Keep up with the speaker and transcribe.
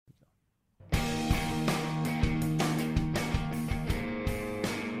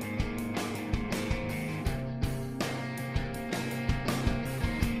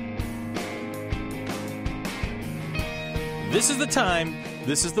This is the time,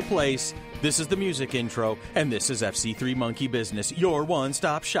 this is the place, this is the music intro, and this is FC3 Monkey Business, your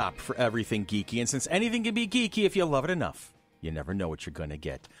one-stop shop for everything geeky. And since anything can be geeky if you love it enough, you never know what you're going to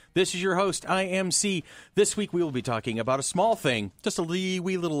get. This is your host, IMC. This week we will be talking about a small thing, just a wee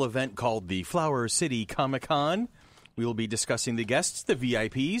little event called the Flower City Comic-Con. We will be discussing the guests, the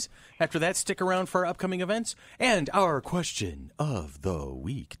VIPs. After that, stick around for our upcoming events and our question of the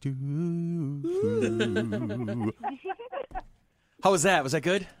week. How was that? Was that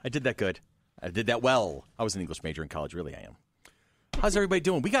good? I did that good. I did that well. I was an English major in college. Really, I am. How's everybody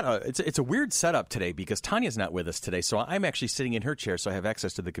doing? It's a weird setup today because Tanya's not with us today, so I'm actually sitting in her chair, so I have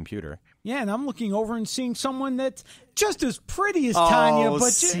access to the computer. Yeah, and I'm looking over and seeing someone that's just as pretty as Tanya,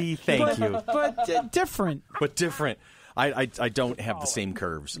 but thank you. But different. But different. I don't have the same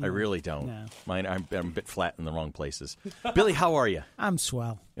curves. I really don't. No. Mine, I'm a bit flat in the wrong places. Billy, how are you? I'm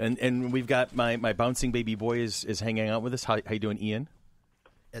swell. And we've got my bouncing baby boy is hanging out with us. How you doing, Ian?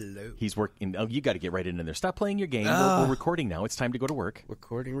 Hello. He's working. Oh, you got to get right into there. Stop playing your game. We're recording now. It's time to go to work.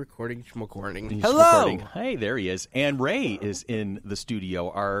 Recording. Hello. Recording. Hey, there he is. And Ray is in the studio,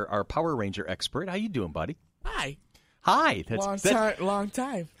 our Power Ranger expert. How you doing, buddy? Hi. Long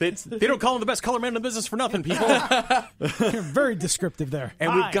time. They don't call him the best color man in the business for nothing, people. You're very descriptive there.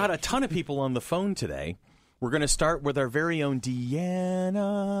 And we've got a ton of people on the phone today. We're going to start with our very own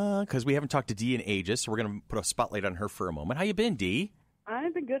Deanna, because we haven't talked to Dee in ages, so we're going to put a spotlight on her for a moment. How you been, Dee?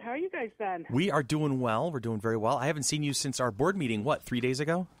 I've been good. How are you guys been? We are doing well. We're doing very well. I haven't seen you since our board meeting, 3 days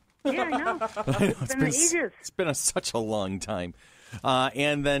ago? Yeah, I know. It's been ages. It's been such a long time.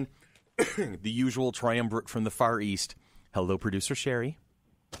 And then the usual triumvirate from the Far East. Hello, Producer Sherry.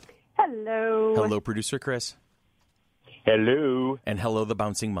 Hello. Hello, Producer Chris. Hello. And hello, the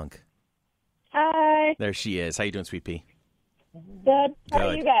Bouncing Monk. Hi. There she is. How you doing, Sweet Pea? Good. How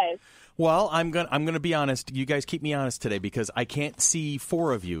are you guys? Well, I'm gonna be honest. You guys keep me honest today because I can't see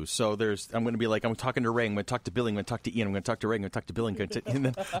four of you. So I'm gonna be like, I'm talking to Ray, I'm gonna talk to Billy, I'm gonna talk to Ian, I'm gonna talk to Ray, I'm gonna talk to Billy, and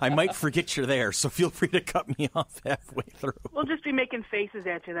then I might forget you're there. So feel free to cut me off halfway through. We'll just be making faces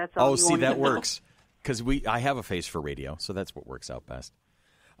at you. That's all. Oh, see, that works because I have a face for radio, so that's what works out best.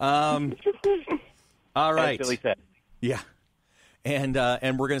 All right. As Billy said. Yeah. And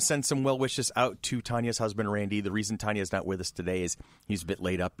we're going to send some well wishes out to Tanya's husband, Randy. The reason Tanya's not with us today is he's a bit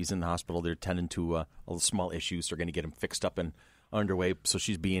laid up. He's in the hospital. They're tending to all the small issues. They're going to get him fixed up and underway. So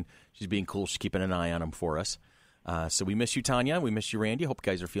she's being cool. She's keeping an eye on him for us. So we miss you, Tanya. We miss you, Randy. Hope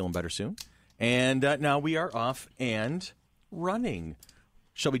you guys are feeling better soon. And now we are off and running.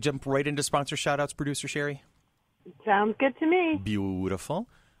 Shall we jump right into sponsor shout-outs, Producer Sherry? Sounds good to me. Beautiful.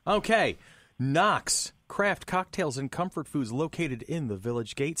 Okay. Knox Craft Cocktails and Comfort Foods located in the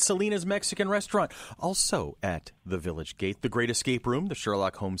Village Gate. Selena's Mexican Restaurant, also at the Village Gate. The Great Escape Room, the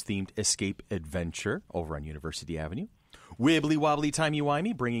Sherlock Holmes-themed escape adventure over on University Avenue. Wibbly Wobbly Timey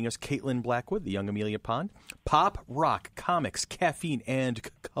Wimey, bringing us Caitlin Blackwood, the Young Amelia Pond. Pop Rock Comics, Caffeine and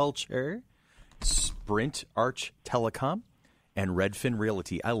Culture. Sprint Arch Telecom. And Redfin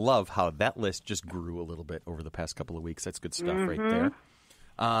Realty. I love how that list just grew a little bit over the past couple of weeks. That's good stuff right there.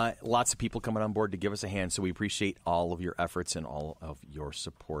 Lots of people coming on board to give us a hand, so we appreciate all of your efforts and all of your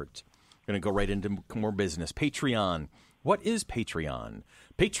support. We're going to go right into more business. Patreon. What is Patreon?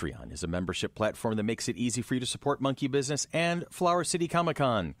 Patreon is a membership platform that makes it easy for you to support Monkey Business and Flower City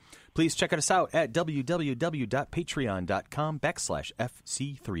Comic-Con. Please check us out at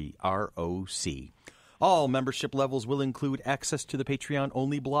www.patreon.com/FC3ROC. All membership levels will include access to the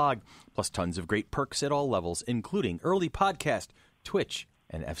Patreon-only blog, plus tons of great perks at all levels, including early podcast, Twitch,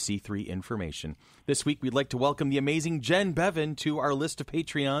 and FC3 information. This week, we'd like to welcome the amazing Jen Beaven to our list of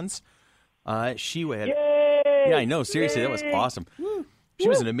Patreons. She had, yeah, I know, seriously, that was awesome. She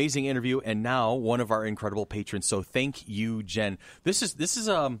was an amazing interview, and now one of our incredible patrons. So thank you, Jen. This is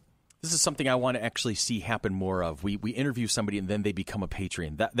something I want to actually see happen more of. We interview somebody and then they become a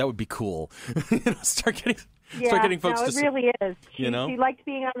patron. That would be cool. Start getting folks. It really is. She liked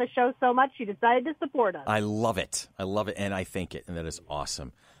being on the show so much she decided to support us. I love it, and I thank it, and that is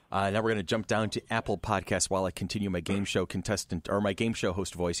awesome. Now we're going to jump down to Apple Podcasts while I continue my game show my game show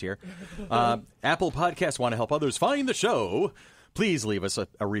host voice here. Apple Podcasts want to help others find the show. Please leave us a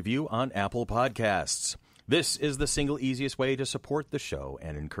review on Apple Podcasts. This is the single easiest way to support the show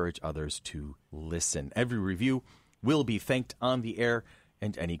and encourage others to listen. Every review will be thanked on the air,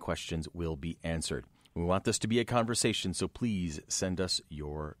 and any questions will be answered. We want this to be a conversation, so please send us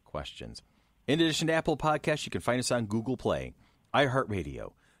your questions. In addition to Apple Podcasts, you can find us on Google Play,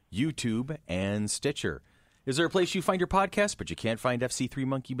 iHeartRadio, YouTube, and Stitcher. Is there a place you find your podcast, but you can't find FC3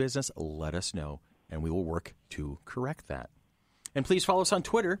 Monkey Business? Let us know, and we will work to correct that. And please follow us on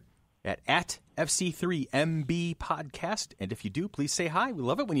Twitter at FC3MB Podcast. And if you do, please say hi. We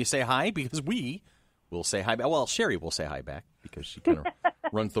love it when you say hi because we will say hi back. Well, Sherry will say hi back because she kind of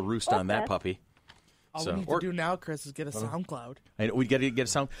runs the roost on that puppy. All we need to do now, Chris, is get a SoundCloud. And we get a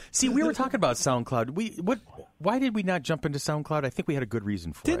sound. See, we were talking about SoundCloud. Why did we not jump into SoundCloud? I think we had a good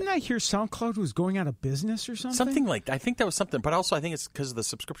reason for it. Didn't I hear SoundCloud was going out of business or something? Something like that. I think that was something. But also, I think it's because the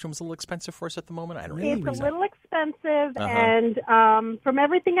subscription was a little expensive for us at the moment. I don't know. It's a little expensive, and from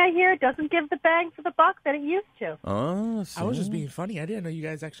everything I hear, it doesn't give the bang for the buck that it used to. Oh, I was just being funny. I didn't know you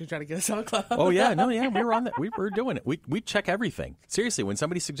guys actually tried to get a SoundCloud. Oh, yeah. No, yeah. We were on that. We were doing it. We check everything. Seriously, when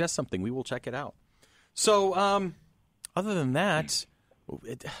somebody suggests something, we will check it out. So, other than that,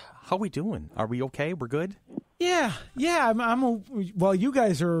 how are we doing? Are we okay? We're good? Yeah. Well, you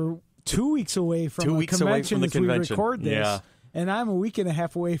guys are 2 weeks away from the convention as we record this. Yeah. And I'm a week and a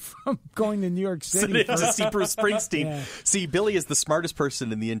half away from going to New York City to see Bruce Springsteen. Yeah. See, Billy is the smartest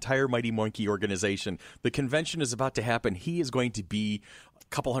person in the entire Mighty Monkey organization. The convention is about to happen. He is going to be a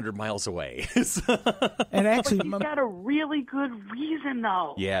couple 100 miles away. And actually, but he's got a really good reason,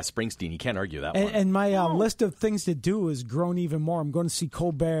 though. Yeah, Springsteen. You can't argue that one. And my list of things to do has grown even more. I'm going to see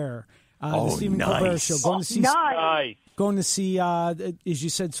Colbert. The Stephen Colbert Show. Going to see, as you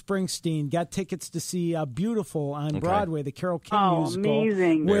said, Springsteen. Got tickets to see Beautiful on Broadway, the Carole King musical.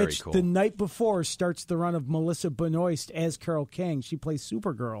 Amazing. Which cool. The night before starts the run of Melissa Benoist as Carole King. She plays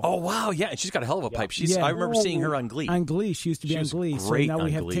Supergirl. Oh, wow. Yeah, and she's got a hell of a pipe. I remember seeing her on Glee. On Glee. She used to be on Glee. So now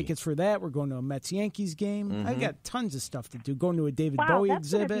we have Glee. tickets for that. We're going to a Mets-Yankees game. Mm-hmm. I got tons of stuff to do. Going to a David Bowie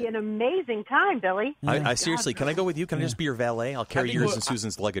exhibit. That's going to be an amazing time, Billy. I seriously, can I go with you? Can I just be your valet? I'll carry yours and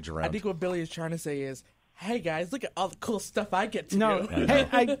Susan's luggage around. I think what Billy is trying to say is, hey guys, look at all the cool stuff I get to do.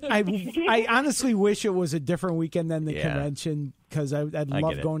 Hey, I honestly wish it was a different weekend than the convention because I'd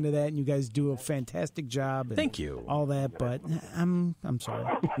love going to that, and you guys do a fantastic job. And thank you. All that, but I'm sorry.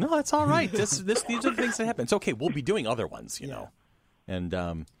 No, that's all right. These are the things that happen. It's okay. We'll be doing other ones, you know. And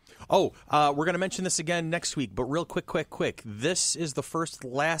we're going to mention this again next week, but real quick. This is the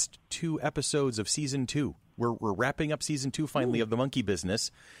last 2 episodes of season 2. We're wrapping up season 2 finally of the Monkey Business,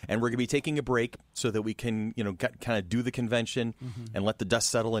 and we're going to be taking a break so that we can, kind of do the convention and let the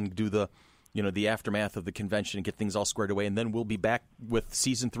dust settle and do the, the aftermath of the convention and get things all squared away, and then we'll be back with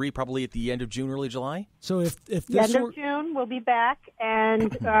season 3 probably at the end of June, early July. So if this end of June, we'll be back,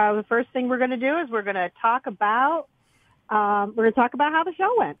 and the first thing we're going to do is we're going to talk about how the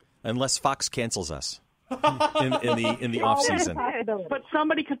show went. Unless Fox cancels us. in the off season, but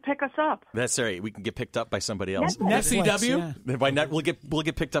somebody could pick us up. That's right. We can get picked up by somebody else. FCW. Yeah. By we'll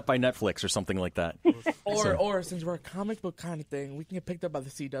get picked up by Netflix or something like that. or since we're a comic book kind of thing, we can get picked up by the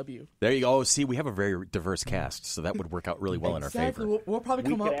CW. There you go. Oh, see, we have a very diverse cast, so that would work out really well in our favor. We'll probably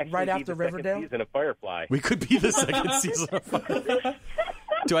come up right after Riverdale. Season of Firefly. We could be the second season of Firefly.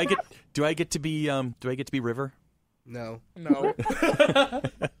 Do I get to be River? No.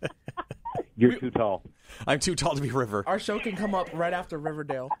 You're too tall. I'm too tall to be River. Our show can come up right after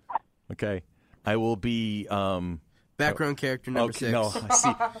Riverdale. Okay. I will be background character number 6. No,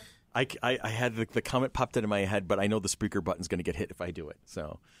 see, I had the comment popped into my head, but I know the Spreaker button's going to get hit if I do it.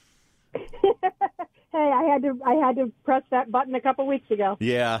 So. Hey, I had to press that button a couple weeks ago.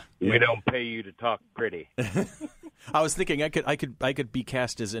 Yeah. We don't pay you to talk pretty. I was thinking I could be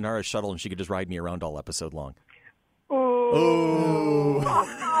cast as Inara's shuttle, and she could just ride me around all episode long. Oh.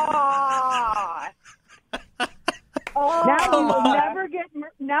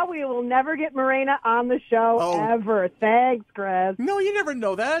 Now we will never get Morena on the show ever. Thanks, Chris. No, you never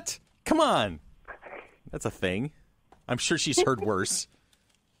know that. Come on. That's a thing. I'm sure she's heard worse.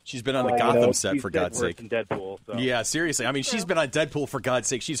 She's been on the Gotham set, for God's sake. Deadpool, so. Yeah, seriously. I mean, she's been on Deadpool, for God's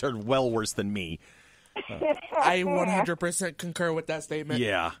sake. She's heard well worse than me. I 100% concur with that statement.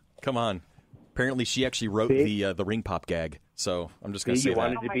 Yeah, come on. Apparently, she actually wrote the ring pop gag. So I'm just going to say that.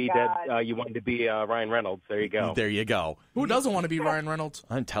 You wanted to be Ryan Reynolds. There you go. There you go. Who doesn't want to be Ryan Reynolds?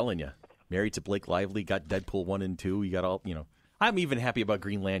 I'm telling you. Married to Blake Lively, got Deadpool 1 and 2. You got all, I'm even happy about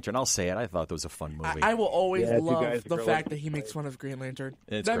Green Lantern. I'll say it. I thought that was a fun movie. I will always love the fact that he makes fun of Green Lantern.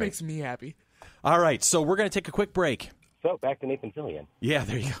 That great. makes me happy. All right, so we're going to take a quick break. So back to Nathan Fillion. Yeah,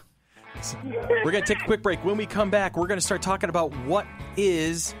 there you go. We're going to take a quick break. When we come back, we're going to start talking about what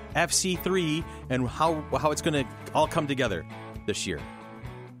is FC3 and how it's going to all come together this year.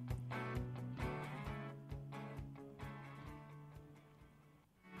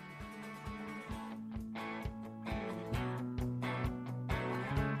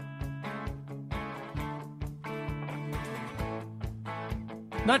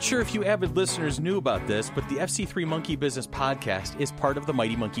 Not sure if you avid listeners knew about this, but the FC3 Monkey Business podcast is part of the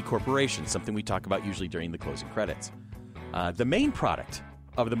Mighty Monkey Corporation, something we talk about usually during the closing credits. The main product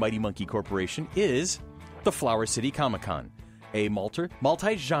of the Mighty Monkey Corporation is the Flower City Comic-Con, a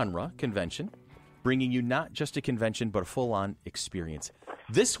multi-genre convention, bringing you not just a convention, but a full-on experience.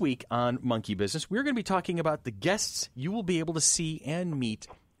 This week on Monkey Business, we're going to be talking about the guests you will be able to see and meet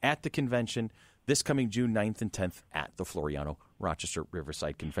at the convention this coming June 9th and 10th at the Floriano Rochester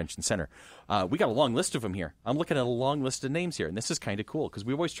Riverside Convention Center. We got a long list of them here. I'm looking at a long list of names here, and this is kind of cool because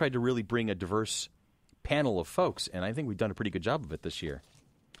we've always tried to really bring a diverse panel of folks, and I think we've done a pretty good job of it this year.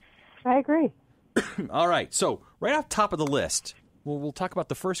 I agree. All right, so right off top of the list, we'll talk about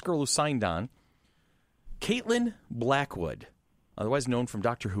the first girl who signed on, Caitlin Blackwood, otherwise known from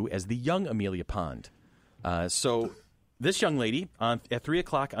Doctor Who as the young Amelia Pond. So this young lady, at 3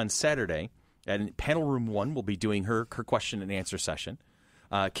 o'clock on Saturday, at Panel Room 1, will be doing her question and answer session.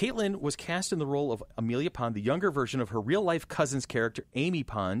 Caitlin was cast in the role of Amelia Pond, the younger version of her real-life cousin's character, Amy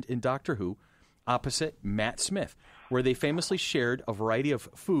Pond, in Doctor Who, opposite Matt Smith, where they famously shared a variety of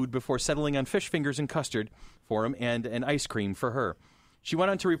food before settling on fish fingers and custard for him and an ice cream for her. She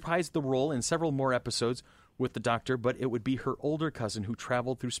went on to reprise the role in several more episodes with the Doctor, but it would be her older cousin who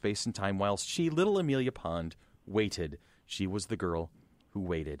traveled through space and time whilst she, little Amelia Pond, waited. She was the girl who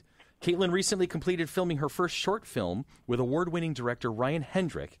waited. Caitlin recently completed filming her first short film with award-winning director Ryan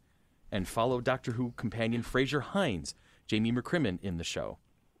Hendrick and followed Doctor Who companion Fraser Hines, Jamie McCrimmon, in the show.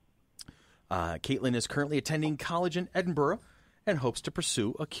 Caitlin is currently attending college in Edinburgh and hopes to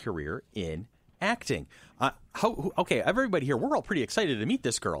pursue a career in acting. Okay, everybody here, we're all pretty excited to meet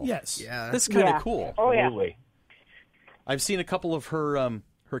this girl. Yes. Yeah. This is kind of cool. Oh, yeah. Absolutely. I've seen a couple of her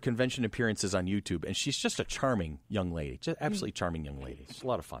convention appearances on YouTube, and she's just a charming young lady. Just absolutely charming young lady. It's a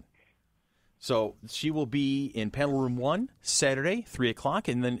lot of fun. So she will be in Panel Room 1 Saturday, 3 o'clock,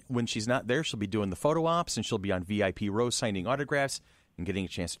 and then when she's not there, she'll be doing the photo ops, and she'll be on VIP row signing autographs and getting a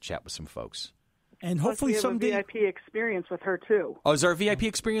chance to chat with some folks. And hopefully someday... we have a VIP experience with her, too. Oh, is there a VIP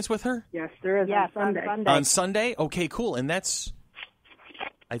experience with her? Yes, there is. Yes, on Sunday. On Sunday? Okay, cool. And that's...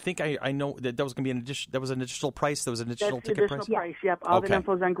 I think I know that was going to be an additional... That was an additional price? That was an additional ticket price? Price, yep. All the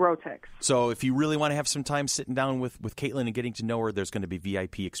info's on Growtex. So if you really want to have some time sitting down with Caitlin and getting to know her, there's going to be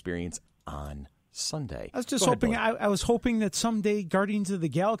VIP experience on Sunday. I was just hoping. I was hoping that someday Guardians of the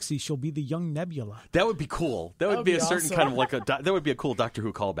Galaxy she'll be the young Nebula. That would be cool. That would be a certain kind of like that would be a cool Doctor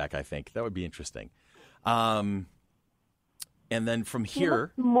Who callback. I think that would be interesting. And then from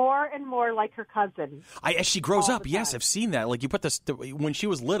here, she looks more and more like her cousin. As she grows up, yes, I've seen that. Like you put this when she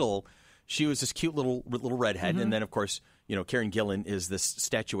was little, she was this cute little redhead, and then of course, Karen Gillan is this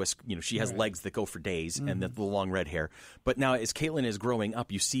statuesque. She has legs that go for days, and the long red hair. But now, as Caitlin is growing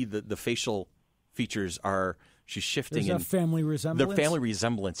up, you see the facial features she's shifting. There's a family resemblance. The family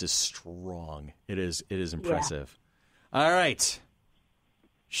resemblance is strong. It is impressive. Yeah. All right,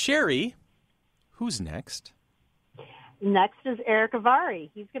 Sherry, who's next? Next is Eric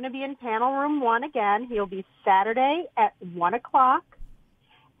Avari. He's going to be in Panel Room 1 again. He'll be Saturday at 1 o'clock,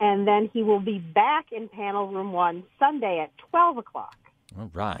 and then he will be back in Panel Room 1 Sunday at 12 o'clock.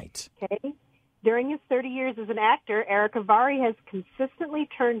 All right. Okay. During his 30 years as an actor, Eric Avari has consistently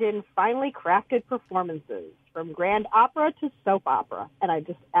turned in finely crafted performances, from grand opera to soap opera. And I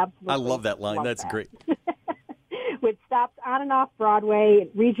just absolutely I love that line. That's great. With stops on and off Broadway,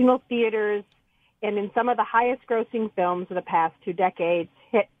 regional theaters, and in some of the highest-grossing films of the past 2 decades,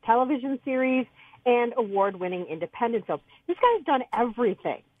 hit television series, and award-winning independent films. This guy's done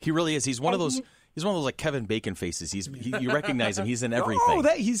everything. He really is. He's one of those. He's one of those like Kevin Bacon faces. You recognize him. He's in everything.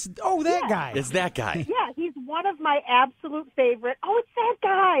 That guy. It's that guy. Yeah, he's one of my absolute favorite. Oh, it's that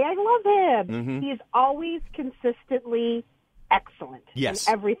guy. I love him. Mm-hmm. He's always consistently excellent in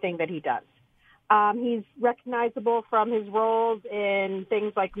everything that he does. He's recognizable from his roles in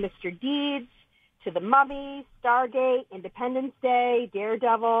things like Mr. Deeds, to The Mummy, Stargate, Independence Day,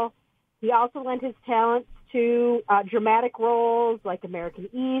 Daredevil. He also lent his talents to dramatic roles like American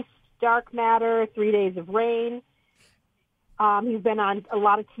East, Dark Matter, 3 Days of Rain. He's been on a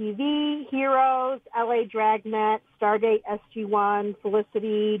lot of TV, Heroes, LA Dragnet, Stargate SG-1,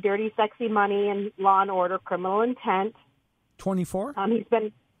 Felicity, Dirty Sexy Money, and Law & Order Criminal Intent. 24? He's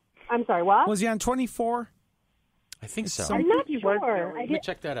been, I'm sorry, what? Was he on 24? I think so. I'm not sure. Let me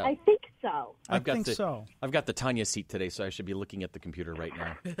check that out. I think so. I've got the Tanya seat today, so I should be looking at the computer right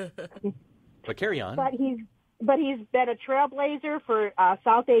now. But carry on. But he's been a trailblazer for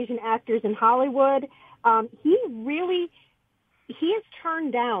South Asian actors in Hollywood. He has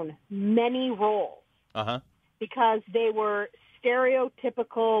turned down many roles because they were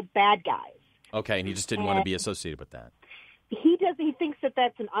stereotypical bad guys. Okay, and he just didn't want to be associated with that. He thinks that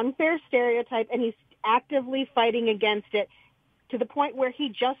that's an unfair stereotype, and he's actively fighting against it to the point where he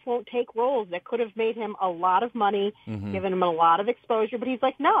just won't take roles that could have made him a lot of money, given him a lot of exposure. But he's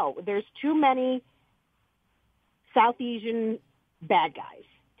like, no, there's too many South Asian bad guys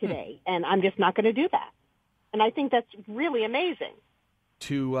today, and I'm just not going to do that. And I think that's really amazing.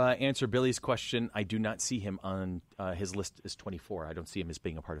 To answer Billy's question, I do not see him on his list as 24. I don't see him as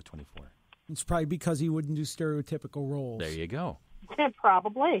being a part of 24. It's probably because he wouldn't do stereotypical roles. There you go.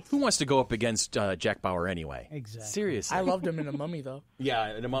 Probably. Who wants to go up against Jack Bauer anyway? Exactly. Seriously. I loved him in The Mummy, though.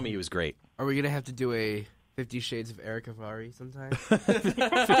 Yeah, in The Mummy he was great. Are we going to have to do a 50 Shades of Eric Avari sometime? 50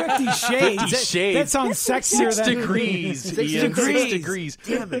 Shades? 50 Shades. That sounds sexier 6 than... degrees. 6 Ian. degrees. 6 degrees.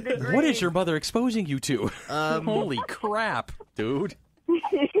 Damn it. What is your mother exposing you to? Holy crap, dude.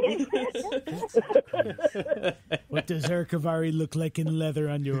 What does Eric Avari look like in leather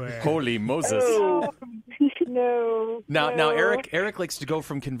underwear? Holy Moses. No. Now Eric likes to go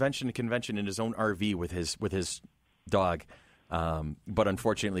from convention to convention in his own RV with his dog. But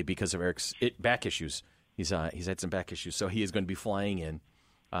unfortunately, because of Eric's back issues, he's had some back issues. So he is going to be flying in.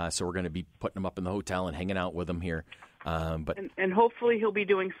 So we're going to be putting him up in the hotel and hanging out with him here. But hopefully he'll be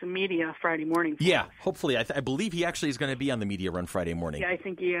doing some media Friday morning. Yeah, hopefully. I believe he actually is going to be on the media run Friday morning. Yeah, I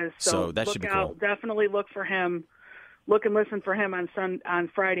think he is. So that should be cool. Definitely look for him. Look and listen for him on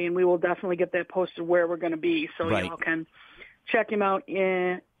Friday, and we will definitely get that posted where we're going to be, so y'all can check him out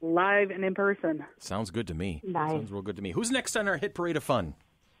live and in person. Sounds good to me. Nice. Sounds real good to me. Who's next on our Hit Parade of Fun?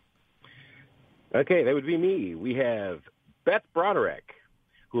 Okay, that would be me. We have Beth Broderick,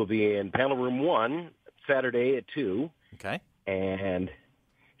 who will be in Panel Room 1 Saturday at 2. Okay. And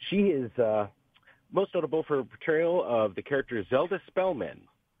she is most notable for her portrayal of the character Zelda Spellman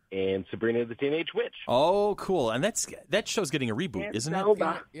in Sabrina the Teenage Witch. Oh, cool. And that show's getting a reboot, isn't it?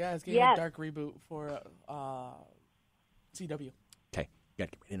 Yeah, it's getting a dark reboot for CW. Okay. You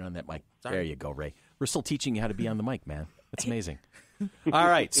got to get right in on that mic. Sorry. There you go, Ray. We're still teaching you how to be on the mic, man. That's amazing. All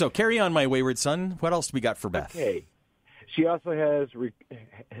right. So carry on, my wayward son. What else do we got for Beth? Okay. She also has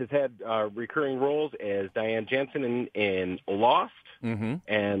had recurring roles as Diane Jansen in Lost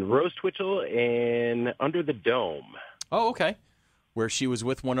and Rose Twitchell in Under the Dome. Oh, okay. Where she was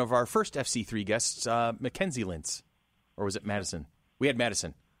with one of our first FC3 guests, Mackenzie Lintz. Or was it Madison? We had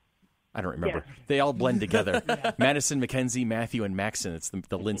Madison. I don't remember. Yeah. They all blend together. Madison, Mackenzie, Matthew, and Maxon. It's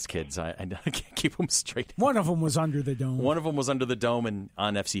the Lintz kids. I can't keep them straight. One of them was Under the Dome. One of them was Under the Dome and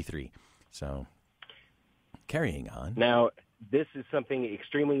on FC3. So... carrying on. Now, this is something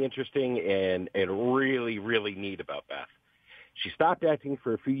extremely interesting and really, really neat about Beth. She stopped acting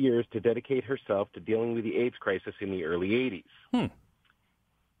for a few years to dedicate herself to dealing with the AIDS crisis in the early 80s.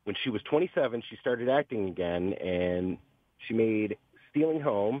 When she was 27, she started acting again, and she made Stealing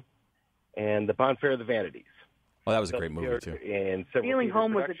Home and The Bonfire of the Vanities. Oh, that was a great movie, too. Stealing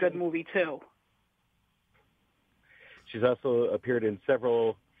Home was a good movie, too. She's also appeared in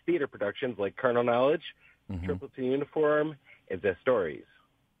several theater productions like Carnal Knowledge, Triplets in Uniform, and Zestories.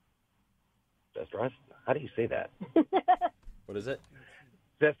 Zestories? How do you say that? What is it?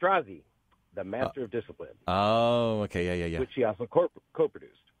 Zestrazi, The Master of Discipline. Oh, okay, yeah. Which she also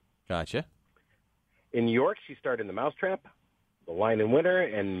co-produced. Gotcha. In New York, she starred in The Mousetrap, The Lion in Winter,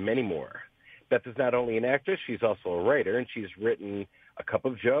 and many more. Beth is not only an actress, she's also a writer, and she's written A Cup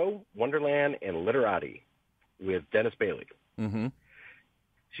of Joe, Wonderland, and Literati with Dennis Bailey.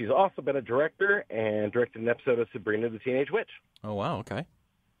 She's also been a director and directed an episode of Sabrina the Teenage Witch. Oh, wow, okay.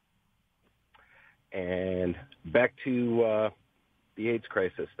 And back to the AIDS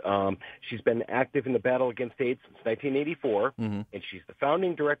crisis. She's been active in the battle against AIDS since 1984, and she's the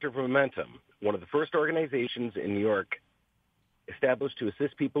founding director of Momentum, one of the first organizations in New York established to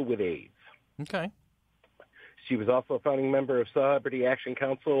assist people with AIDS. Okay. She was also a founding member of Celebrity Action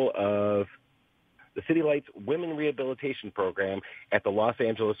Council of the City Lights Women Rehabilitation Program at the Los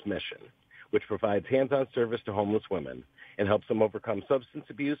Angeles Mission, which provides hands-on service to homeless women and helps them overcome substance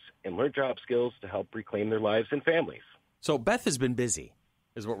abuse and learn job skills to help reclaim their lives and families. So Beth has been busy,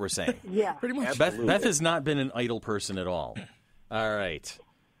 is what we're saying. Yeah. Pretty much. Beth has not been an idle person at all. All right.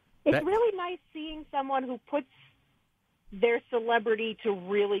 It's really nice seeing someone who puts their celebrity to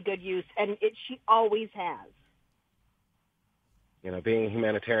really good use, and she always has. You know, being a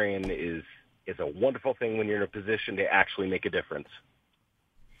humanitarian is a wonderful thing when you're in a position to actually make a difference.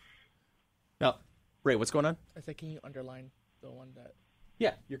 Now, Ray, what's going on? I said, can you underline the one that...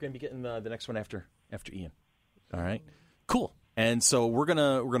 Yeah, you're going to be getting the next one after Ian. All right, cool. And so we're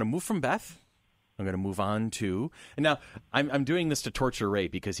gonna move from Beth. I'm going to move on to, and now I'm doing this to torture Ray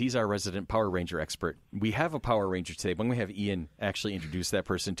because he's our resident Power Ranger expert. We have a Power Ranger today, but I'm going to have Ian actually introduce that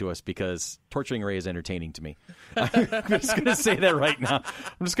person to us because torturing Ray is entertaining to me. I'm just going to say that right now.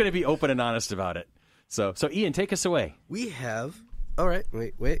 I'm just going to be open and honest about it. So Ian, take us away. We have... All right,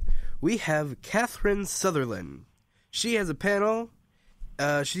 wait. We have Catherine Sutherland. She has a panel.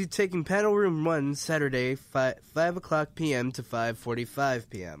 She's taking panel room 1 Saturday, 5 o'clock p.m. to 5:45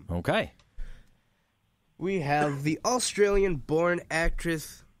 p.m. Okay. We have the Australian-born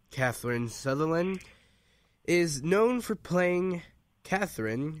actress Catherine Sutherland is known for playing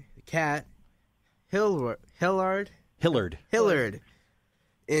Catherine Cat Hillard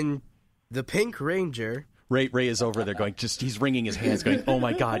in The Pink Ranger. Ray is over there going, he's wringing his hands going, oh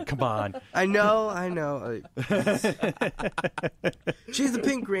my God, come on. I know. She's the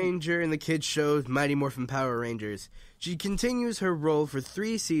Pink Ranger in the kids' shows Mighty Morphin Power Rangers. She continues her role for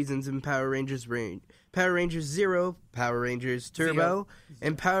 3 seasons in Power Rangers Zero, Power Rangers Turbo,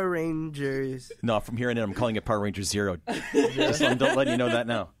 and Power Rangers... No, from here on in, I'm calling it Power Rangers Zero. Don't let you know that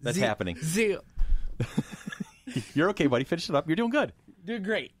now. That's happening. Zero. You're okay, buddy. Finish it up. You're doing good. Doing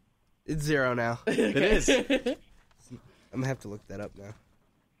great. It's 0 now. It is. I'm going to have to look that up now.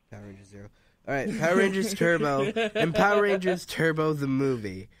 Power Rangers Zero. All right, Power Rangers Turbo and Power Rangers Turbo the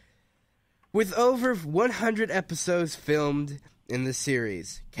movie. With over 100 episodes filmed in the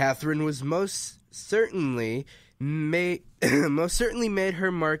series, Catherine was most certainly made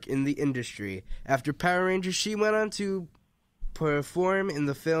her mark in the industry. After Power Rangers, she went on to perform in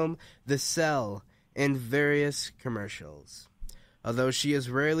the film The Cell and various commercials. Although she is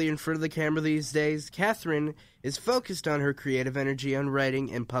rarely in front of the camera these days, Catherine is focused on her creative energy on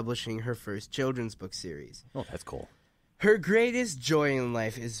writing and publishing her first children's book series. Oh, that's cool. Her greatest joy in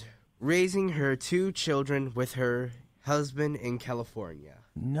life is raising her 2 children with her husband in California.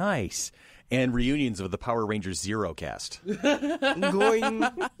 Nice. And reunions of the Power Rangers Zero cast. I'm going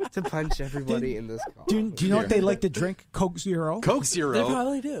to punch everybody in this call. Do you know what they like to drink? Coke Zero? Coke Zero. They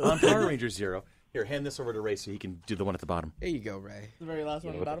probably do. On Power Rangers Zero. Here, hand this over to Ray so he can do the one at the bottom. There you go, Ray. The very last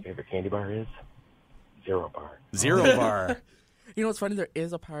one at the What bottom. my favorite candy bar is? Zero Bar. Zero Bar. You know what's funny? There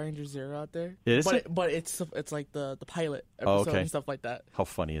is a Power Ranger Zero out there. Is but it? But it's like the pilot episode and stuff like that. How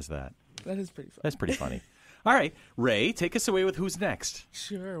funny is that? That is pretty fun. That's pretty funny. All right, Ray, take us away with who's next.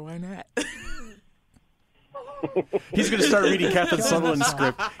 Sure, why not? He's going to start reading Catherine Sutherland's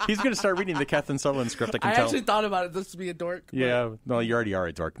script. He's going to start reading the Catherine Sutherland script, I can I tell. actually thought about it just to be a dork. Yeah, no, you already are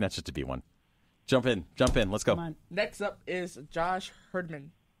a dork. That's just to be one. Jump in. Let's go. Come on. Next up is Josh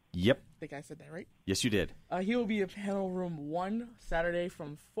Herdman. Yep. I think I said that right. Yes, you did. He will be in panel room 1 Saturday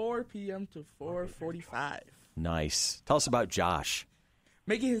from 4 p.m. to 4:45. Nice. Tell us about Josh.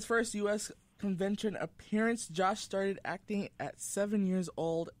 Making his first U.S. convention appearance, Josh started acting at 7 years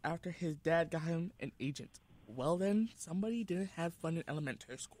old after his dad got him an agent. Well then, somebody didn't have fun in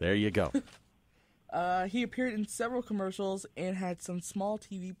elementary school. There you go. He appeared in several commercials and had some small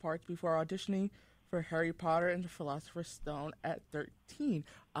TV parts before auditioning for Harry Potter and the Philosopher's Stone at 13.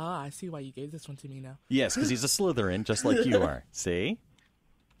 I see why you gave this one to me now. Yes, because he's a Slytherin, just like you are. See?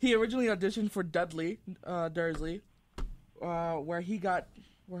 He originally auditioned for Dudley Dursley, where he got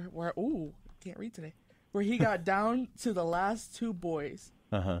can't read today. Where he got down to the last 2 boys.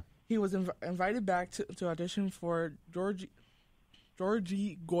 He was invited back to audition for Georgie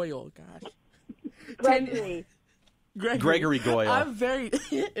Goyle. Gosh. Gregory Goyle. I'm very...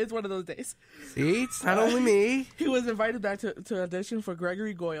 It's one of those days. See, it's not only me. He was invited back to audition for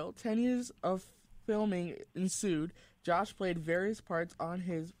Gregory Goyle. 10 years of filming ensued. Josh played various parts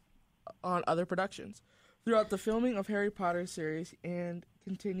on other productions throughout the filming of Harry Potter series and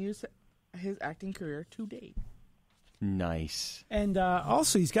continues his acting career to date. Nice. And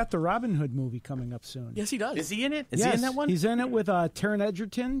also, he's got the Robin Hood movie coming up soon. Yes, he does. Is he in it? Is yes, he in that one? He's in it with Taron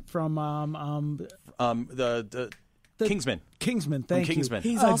Egerton from the Kingsman. Kingsman, thank you. Kingsman.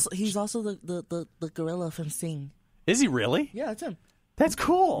 He's also the gorilla from Sing. Is he really? Yeah, that's him. That's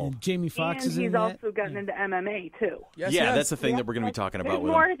cool. And Jamie Foxx And is in he's that. also gotten into MMA, too. Yes, Yeah, yes. that's the thing that we're going to be talking about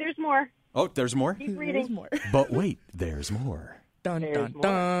with him. There's more. Oh, there's more? Keep There's reading. more. But wait, there's more. Dun, There's dun, more.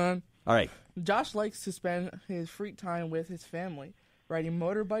 dun. All right. Josh likes to spend his free time with his family, riding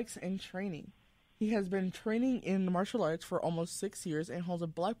motorbikes and training. He has been training in martial arts for almost 6 years and holds a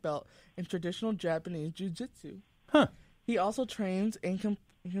black belt in traditional Japanese jiu-jitsu. Huh. He also trains and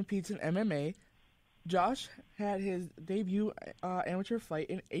competes in MMA. Josh had his debut amateur fight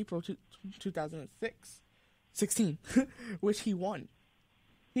in April 2016, which he won.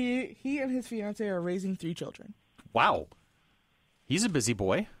 He and his fiancée are raising 3 children. Wow. He's a busy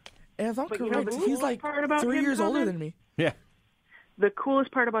boy. And if I'm But you know correct, the he's coolest like part about 3 him, years older Coleman? than me. Yeah. The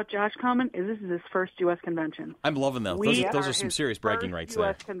coolest part about Josh Coleman is this is his first U.S. convention. I'm loving them. We Those are are some his serious bragging first rights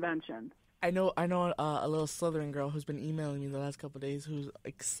U.S. there. convention. I know a little Slytherin girl who's been emailing me the last couple of days who's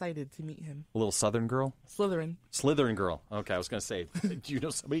excited to meet him. A little Southern girl? Slytherin girl. Okay, I was going to say, do you know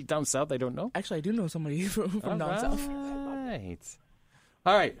somebody down south I don't know? Actually, I do know somebody from down south.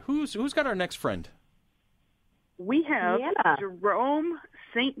 All right. Who's got our next friend? We have Jerome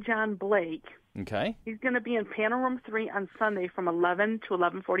St. John Blake. Okay. He's going to be in Panel Room 3 on Sunday from 11 to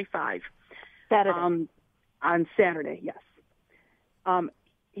 11:45. Saturday. On Saturday, yes.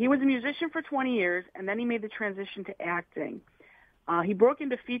 He was a musician for 20 years, and then he made the transition to acting. He broke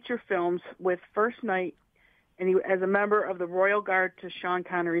into feature films with First Night, and he as a member of the Royal Guard to Sean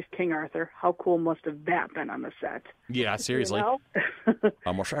Connery's King Arthur. How cool must have that been on the set? Yeah, seriously. You know?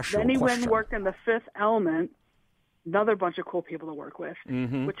 Then he went and worked in The Fifth Element, another bunch of cool people to work with,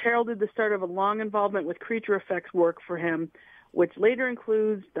 which heralded the start of a long involvement with creature effects work for him, which later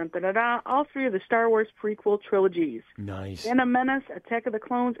includes all three of the Star Wars prequel trilogies. Nice. Phantom Menace, Attack of the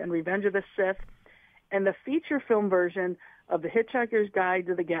Clones, and Revenge of the Sith, and the feature film version of The Hitchhiker's Guide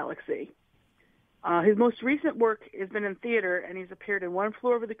to the Galaxy. His most recent work has been in theater, and he's appeared in One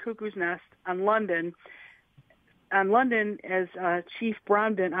Flew Over the Cuckoo's Nest on London as Chief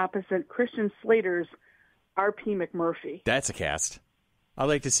Bromden opposite Christian Slater's R.P. McMurphy. That's a cast. I'd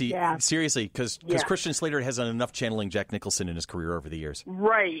like to see, seriously, because Christian Slater has done enough channeling Jack Nicholson in his career over the years.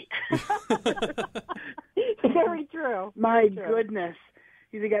 Right. Very true. My goodness.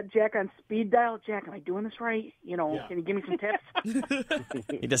 He's got Jack on speed dial. Jack, am I doing this right? You know, can you give me some tips?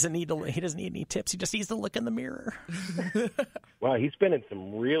 He doesn't need any tips. He just needs to look in the mirror. Wow, he's been in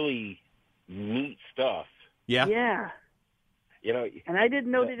some really neat stuff. Yeah. Yeah. You know, and I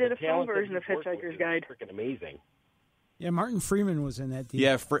didn't know they did a film version of Hitchhiker's Guide. Freaking amazing. Yeah, Martin Freeman was in that deal.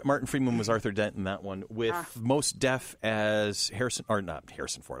 Yeah, Martin Freeman was Arthur Dent in that one, with Most Def as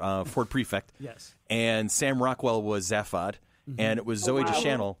Ford Prefect. Yes. And Sam Rockwell was Zaphod, and it was Zoe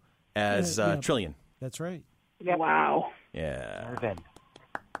Deschanel as Trillian. That's right. Yeah. Wow. Yeah. Marvin.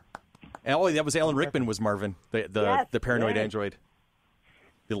 And, that was Alan Rickman was Marvin, the paranoid android.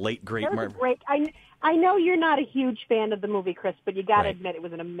 The late, great Marvin. Great. I know you're not a huge fan of the movie, Chris, but you got to admit it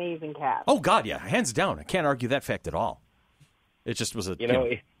was an amazing cast. Oh, God, yeah. Hands down. I can't argue that fact at all. It just was a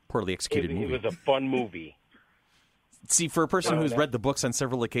poorly executed movie. It was a fun movie. See, for a person who's read the books on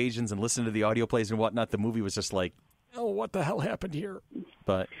several occasions and listened to the audio plays and whatnot, the movie was just like, oh, what the hell happened here?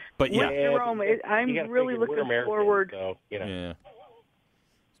 But yeah. Jerome, I'm really looking forward. So, Yeah.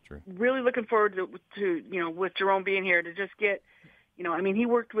 It's true. Really looking forward to with Jerome being here to just get, he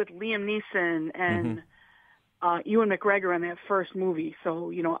worked with Liam Neeson and Ewan McGregor on that first movie.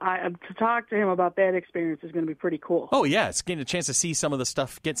 So, to talk to him about that experience is going to be pretty cool. Oh, yeah. It's getting a chance to see some of the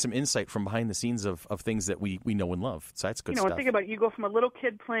stuff, get some insight from behind the scenes of things that we know and love. So that's good stuff. And think about it. You go from a little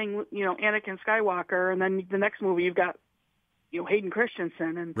kid playing, Anakin Skywalker, and then the next movie you've got, Hayden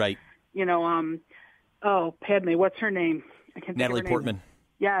Christensen. And, right. Padme, what's her name? I can't think Natalie of her Portman. Name.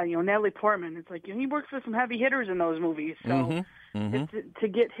 Yeah, Natalie Portman. It's like, he works with some heavy hitters in those movies. So to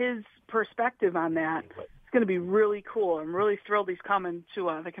get his perspective on that, it's going to be really cool. I'm really thrilled he's coming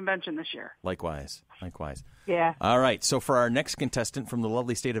to the convention this year. Likewise. Yeah. All right. So for our next contestant from the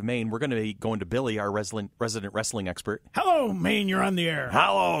lovely state of Maine, we're going to be going to Billy, our resident wrestling expert. Hello, Maine. You're on the air.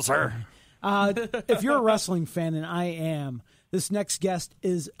 Hello, sir. If you're a wrestling fan, and I am, this next guest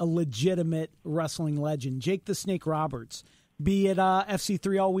is a legitimate wrestling legend, Jake the Snake Roberts. Be at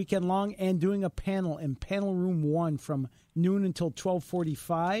FC3 all weekend long and doing a panel in Panel Room 1 from noon until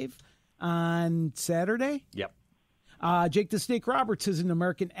 12:45 on Saturday. Yep. Jake the Snake Roberts is an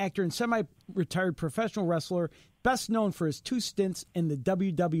American actor and semi-retired professional wrestler, best known for his 2 stints in the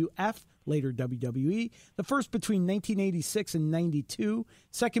WWF, later WWE, the first between 1986 and 92,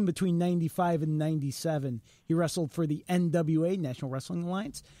 second between 95 and 97. He wrestled for the NWA, National Wrestling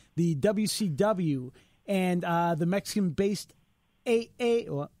Alliance, the WCW, and the Mexican-based the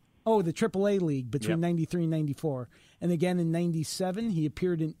AAA League between 93 and 94. And again in 97, he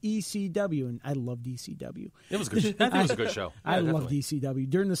appeared in ECW, and I loved ECW. It was good. I think it was a good show. I loved ECW.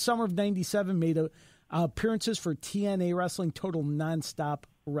 During the summer of 97, made appearances for TNA Wrestling, total nonstop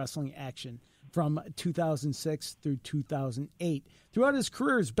wrestling action from 2006 through 2008. Throughout his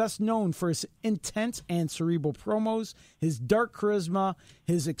career, is best known for his intense and cerebral promos, his dark charisma,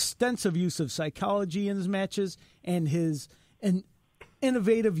 his extensive use of psychology in his matches, and his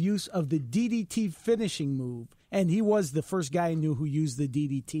innovative use of the DDT finishing move. And he was the first guy I knew who used the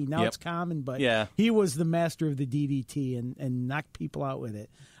DDT. Now it's common, but he was the master of the DDT and knocked people out with it,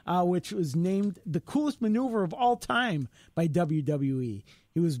 which was named the coolest maneuver of all time by WWE.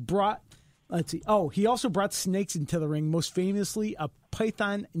 He was brought... Let's see. Oh, he also brought snakes into the ring, most famously a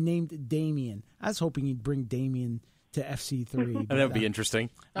python named Damien. I was hoping he'd bring Damien to FC3. That would be interesting.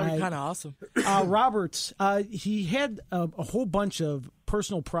 That would be kind of awesome. Roberts, he had a whole bunch of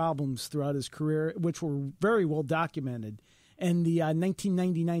personal problems throughout his career, which were very well documented. And the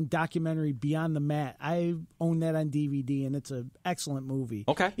 1999 documentary Beyond the Mat, I own that on DVD, and it's an excellent movie.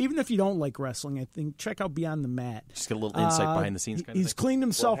 Okay. Even if you don't like wrestling, I think check out Beyond the Mat. Just get a little insight behind the scenes. He's cleaned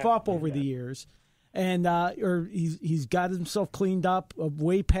himself up over the years. And he's got himself cleaned up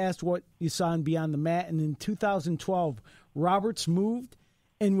way past what you saw in Beyond the Mat. And in 2012, Roberts moved,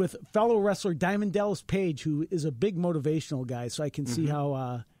 and with fellow wrestler Diamond Dallas Page, who is a big motivational guy, so I can see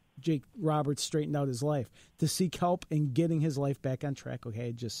how Jake Roberts straightened out his life, to seek help in getting his life back on track. Okay,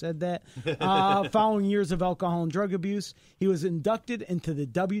 I just said that. Following years of alcohol and drug abuse, he was inducted into the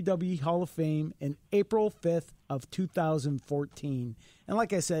WWE Hall of Fame in April 5th of 2014. And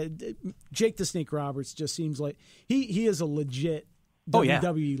like I said, Jake the Snake Roberts just seems like he is a legit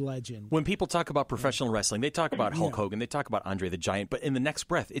WWE legend. When people talk about professional wrestling, they talk about Hulk Hogan, they talk about Andre the Giant, but in the next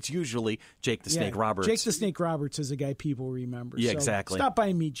breath, it's usually Jake the Snake Roberts. Jake the Snake Roberts is a guy people remember. Yeah, so exactly. Stop by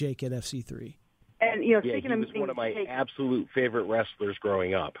and meet Jake at FC3. And he speaking was one of my absolute favorite wrestlers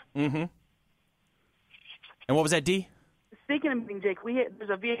growing up. Mm-hmm. And what was that, D? Speaking of meeting Jake, there's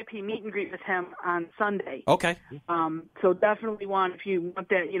a VIP meet and greet with him on Sunday. Okay. So definitely if you want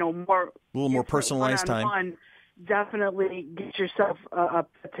that, more a little more personalized time. Definitely get yourself a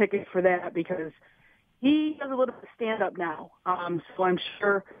ticket for that, because he does a little bit of stand-up now. So I'm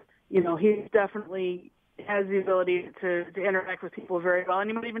sure, he definitely has the ability to interact with people very well, and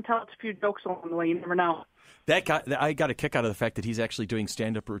he might even tell us a few jokes along the way. You never know. I got a kick out of the fact that he's actually doing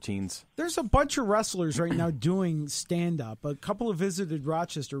stand-up routines. There's a bunch of wrestlers right now doing stand-up. A couple have visited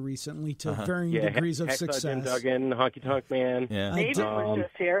Rochester recently to varying degrees of success. Jim Duggan, Honky Tonk Man. Yeah. Beaven was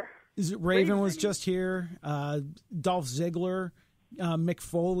just here. Raven was just here. Dolph Ziggler. Mick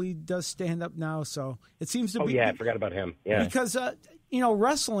Foley does stand-up now, so it seems to be... Oh, yeah, I forgot about him. Yeah. Because,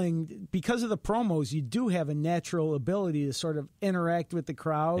 wrestling, because of the promos, you do have a natural ability to sort of interact with the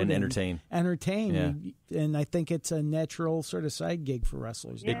crowd. And entertain. Yeah. And I think it's a natural sort of side gig for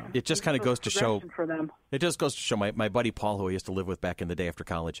wrestlers. Yeah. It just kind of goes to show... For them. It just goes to show my buddy Paul, who I used to live with back in the day after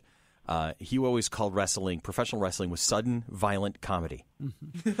college, he always called professional wrestling was sudden, violent comedy.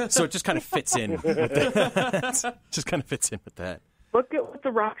 Mm-hmm. So it just kind of fits in with that. Just kind of fits in with that. Look at what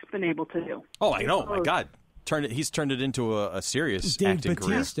The Rock's been able to do. Oh, I know. My God. He's turned it into a serious acting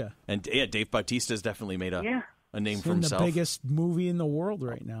Bautista. career. And Dave Bautista has definitely made a name it's for himself. The biggest movie in the world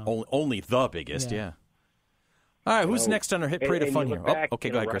right now. Only the biggest, yeah. All right, who's next on our hit parade of fun here? Back, okay,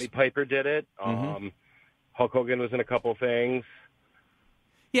 go ahead, Chris. Roddy Piper did it. Hulk Hogan was in a couple things.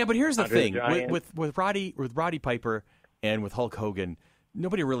 Yeah, but here's the thing with Roddy Piper and with Hulk Hogan,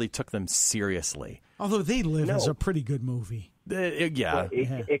 nobody really took them seriously. Although They Live is a pretty good movie.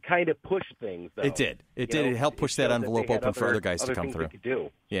 It kind of pushed things, though. It did. It helped push that envelope open for other guys to come through. Could do.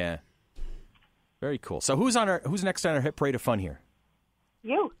 Yeah. Very cool. So who's next on our hit parade of fun here?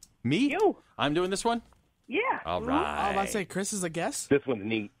 You. Me? You. I'm doing this one? Yeah. All right. I was about to say, Chris is a guest. This one's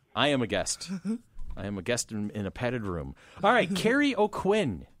neat. I am a guest. I am a guest in a padded room. All right, Carrie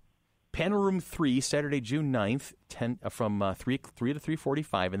O'Quinn. Panel Room 3, Saturday, June 9th, from 3 to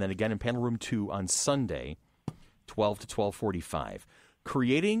 3:45, and then again in Panel Room 2 on Sunday, 12 to 12:45.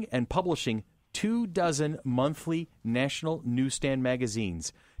 Creating and publishing 24 monthly national newsstand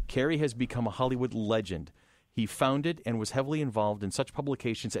magazines, Carrie has become a Hollywood legend. He founded and was heavily involved in such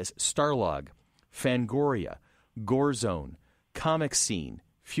publications as Starlog, Fangoria, Gore Zone, Comic Scene,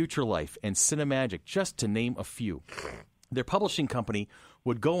 Future Life, and Cinemagic, just to name a few. Their publishing company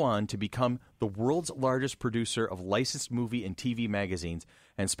would go on to become the world's largest producer of licensed movie and TV magazines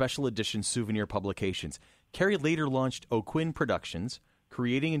and special edition souvenir publications. Carrie later launched O'Quinn Productions,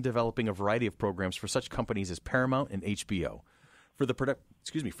 creating and developing a variety of programs for such companies as Paramount and HBO. For the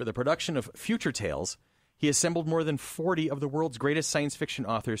production of Future Tales, he assembled more than 40 of the world's greatest science fiction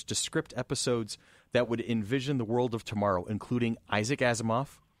authors to script episodes that would envision the world of tomorrow, including Isaac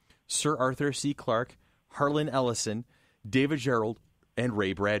Asimov, Sir Arthur C. Clarke, Harlan Ellison, David Gerrold, and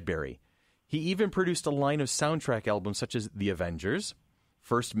Ray Bradbury. He even produced a line of soundtrack albums such as The Avengers,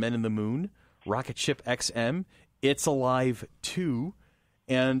 First Men in the Moon, Rocket Ship XM, It's Alive 2,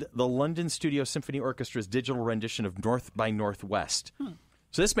 and the London Studio Symphony Orchestra's digital rendition of North by Northwest.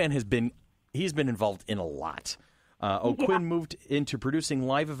 So this man he's been involved in a lot. O'Quinn moved into producing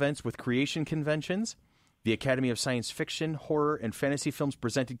live events with creation conventions. The Academy of Science Fiction, Horror, and Fantasy Films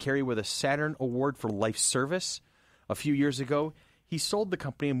presented Carrie with a Saturn Award for Life Service. A few years ago, he sold the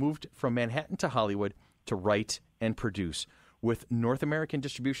company and moved from Manhattan to Hollywood to write and produce. With North American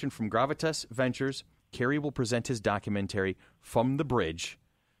distribution from Gravitas Ventures, Carrie will present his documentary, From the Bridge,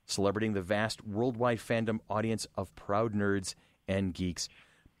 celebrating the vast worldwide fandom audience of proud nerds and geeks.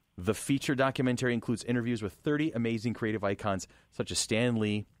 The feature documentary includes interviews with 30 amazing creative icons such as Stan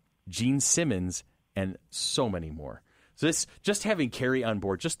Lee, Gene Simmons, and so many more. So this, just having Carrie on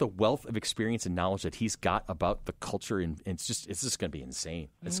board, just the wealth of experience and knowledge that he's got about the culture, and it's just going to be insane.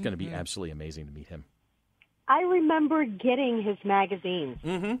 It's going to be absolutely amazing to meet him. I remember getting his magazines.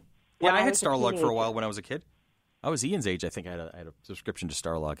 Mm-hmm. Yeah, I had Starlog for a while when I was a kid. I was Ian's age. I think I had a subscription to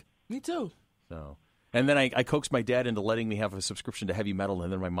Starlog. Me too. So, and then I coaxed my dad into letting me have a subscription to Heavy Metal,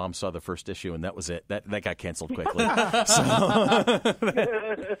 and then my mom saw the first issue, and that was it. That got canceled quickly.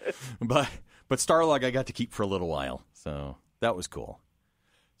 But Starlog I got to keep for a little while, so that was cool.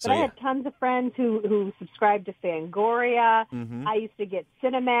 But I had tons of friends who subscribed to Fangoria. Mm-hmm. I used to get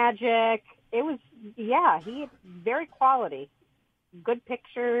Cinemagic. It was, he had very quality. Good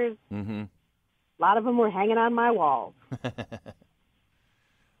pictures. Mm-hmm. A lot of them were hanging on my walls.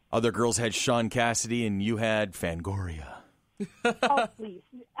 Other girls had Sean Cassidy, and you had Fangoria. Oh, please.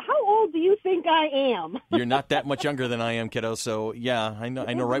 How old do you think I am? You're not that much younger than I am, kiddo, so yeah, I know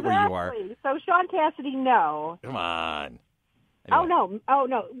Exactly. right where you are. So Sean Cassidy, no. Come on. Anyway. Oh,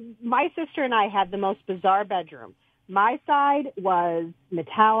 no. My sister and I had the most bizarre bedroom. My side was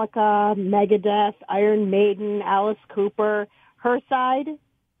Metallica, Megadeth, Iron Maiden, Alice Cooper. Her side,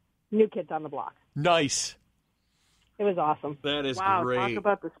 New Kids on the Block. Nice. It was awesome. That is wow, great. Talk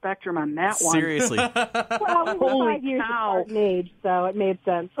about the spectrum on that one. Seriously. Well, we were 5 years apart in age, so it made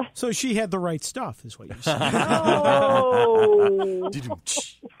sense. So she had the right stuff, is what you're saying. Oh.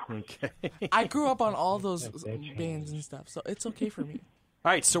 Okay. I grew up on all those bands and stuff, so it's okay for me.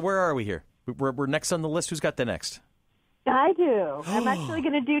 All right, so where are we here? We're next on the list. Who's got the next? I do. I'm actually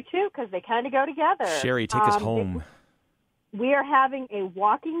going to do two because they kind of go together. Sherry, take us home. We are having a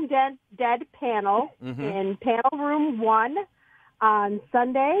Walking Dead panel in panel room 1 on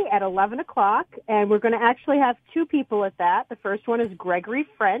Sunday at 11 o'clock, and we're going to actually have two people at that. The first one is Gregory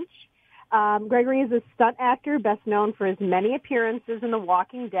French. Gregory is a stunt actor best known for his many appearances in The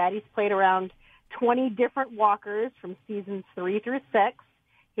Walking Dead. He's played around 20 different walkers from seasons 3 through 6.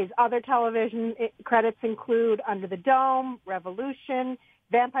 His other television credits include Under the Dome, Revolution,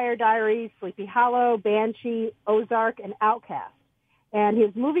 Vampire Diaries, Sleepy Hollow, Banshee, Ozark, and Outcast. And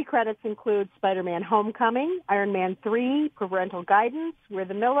his movie credits include Spider-Man Homecoming, Iron Man 3, Parental Guidance, We're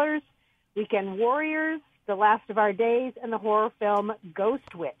the Millers, Weekend Warriors, The Last of Our Days, and the horror film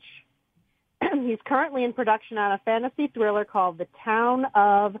Ghost Witch. He's currently in production on a fantasy thriller called The Town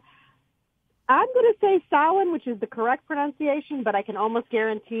of, I'm going to say Samhain, which is the correct pronunciation, but I can almost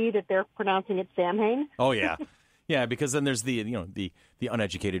guarantee that they're pronouncing it Samhain. Oh, yeah. Yeah, because then there's the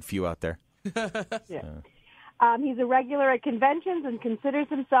uneducated few out there. Yeah. He's a regular at conventions and considers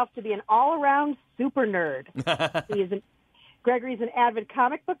himself to be an all-around super nerd. Gregory's an avid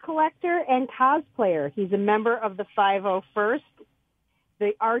comic book collector and cosplayer. He's a member of the 501st,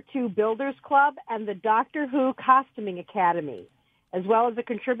 the R2 Builders Club, and the Doctor Who Costuming Academy, as well as a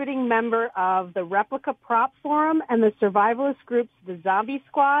contributing member of the Replica Prop Forum and the survivalist groups The Zombie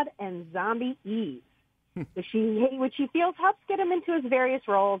Squad and Zombie Eve. which he feels helps get him into his various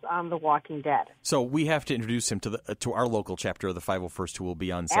roles on The Walking Dead. So we have to introduce him to our local chapter of the 501st, who will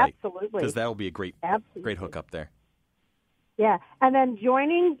be on site. Absolutely, because that will be a great hookup there. Yeah, and then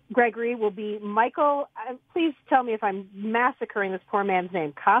joining Gregory will be Michael. Please tell me if I'm massacring this poor man's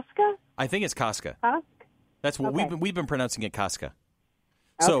name. Casca? I think it's Casca. Casca? That's what we've been pronouncing it, Casca.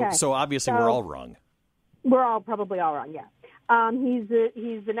 Okay. So obviously we're all wrong. We're all probably all wrong. Yeah.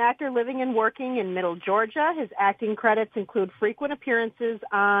 He's an actor living and working in Middle Georgia. His acting credits include frequent appearances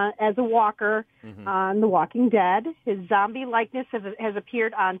as a walker on The Walking Dead. His zombie likeness has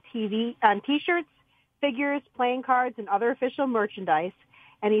appeared on TV, on T-shirts, figures, playing cards, and other official merchandise.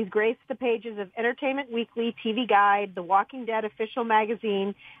 And he's graced the pages of Entertainment Weekly, TV Guide, The Walking Dead official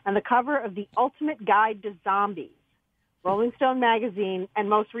magazine, and the cover of The Ultimate Guide to Zombies, Rolling Stone magazine, and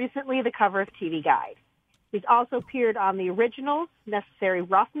most recently the cover of TV Guide. He's also appeared on The Originals, Necessary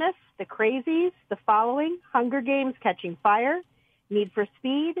Roughness, The Crazies, The Following, Hunger Games Catching Fire, Need for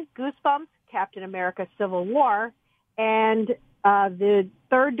Speed, Goosebumps, Captain America Civil War, and the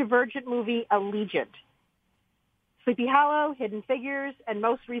third Divergent movie, Allegiant. Sleepy Hollow, Hidden Figures, and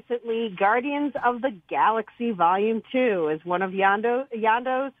most recently, Guardians of the Galaxy Volume 2 as one of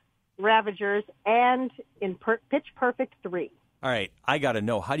Yondo's Ravagers and in Pitch Perfect 3. All right, I got to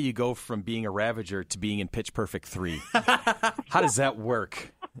know, how do you go from being a Ravager to being in Pitch Perfect 3? How does that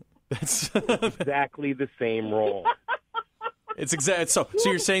work? That's exactly the same role. It's exact. So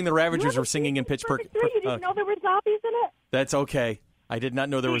you're saying the Ravagers were singing in Pitch Perfect 3? You didn't know there were zombies in it? That's okay. I did not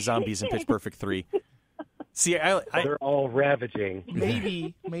know there were zombies in Pitch Perfect 3. See, they're all ravaging.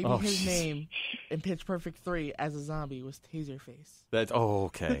 Maybe his name in Pitch Perfect 3 as a zombie was Taserface.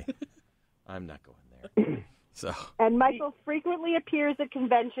 Okay. I'm not going there. So. And Michael frequently appears at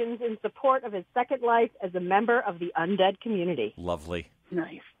conventions in support of his second life as a member of the undead community. Lovely.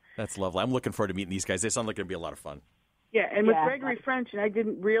 Nice. That's lovely. I'm looking forward to meeting these guys. They sound like it's going to be a lot of fun. Yeah, and with Gregory French, and I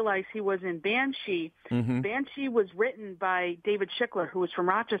didn't realize he was in Banshee. Mm-hmm. Banshee was written by David Schickler, who was from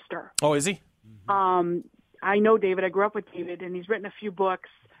Rochester. Oh, is he? I know David. I grew up with David, and he's written a few books,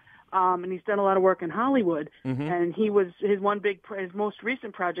 and he's done a lot of work in Hollywood. Mm-hmm. And his most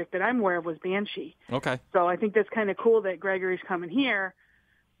recent project that I'm aware of was Banshee. Okay. So I think that's kind of cool that Gregory's coming here.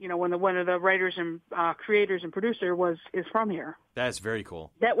 You know, when one of the writers and creators and producer is from here. That's very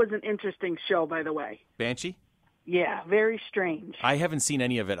cool. That was an interesting show, by the way. Banshee? Yeah, very strange. I haven't seen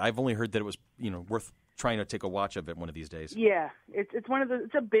any of it. I've only heard that it was, worth trying to take a watch of it one of these days. Yeah, it's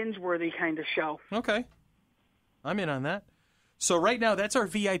a binge-worthy kind of show. Okay. I'm in on that. So right now, that's our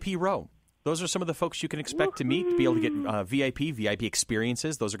VIP row. Those are some of the folks you can expect to meet, to be able to get VIP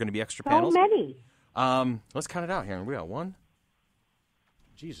experiences. Those are going to be extra panels. So many. Let's count it out here. We got one.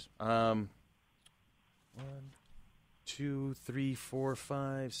 Jesus. 1, 2, 3, 4,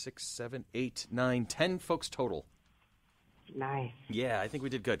 5, 6, 7, 8, 9, 10 folks total. Nice. Yeah, I think we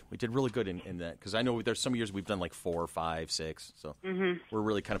did good. We did really good in that, because I know there's some years we've done like 4, 5, 6. So we're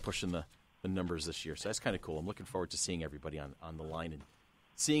really kind of pushing the numbers this year. So that's kind of cool. I'm looking forward to seeing everybody on the line and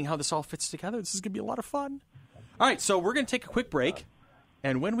seeing how this all fits together. This is going to be a lot of fun. All right, so we're going to take a quick break.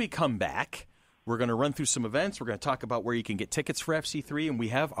 And when we come back, we're going to run through some events. We're going to talk about where you can get tickets for FC3. And we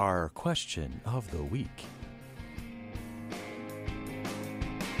have our question of the week.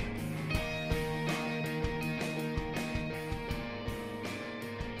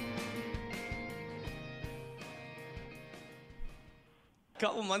 A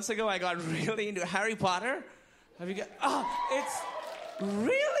couple months ago, I got really into Harry Potter. It's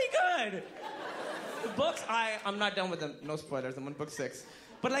really good. The books, I'm not done with them. No spoilers, I'm on book 6.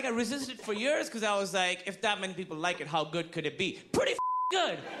 But I resisted for years because I was like, if that many people like it, how good could it be? Pretty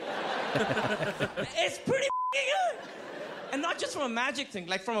good. It's pretty good. And not just from a magic thing,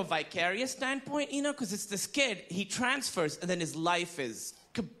 like from a vicarious standpoint, because it's this kid, he transfers, and then his life is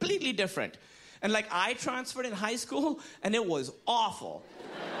completely different. And I transferred in high school, and it was awful.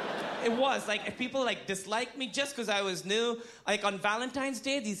 It was. If people disliked me just because I was new, on Valentine's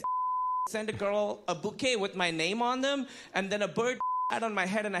Day, these sent a girl a bouquet with my name on them, and then a bird sat on my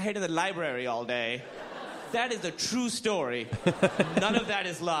head, and I hid in the library all day. That is a true story. None of that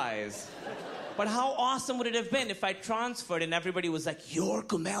is lies. But how awesome would it have been if I transferred and everybody was like, "You're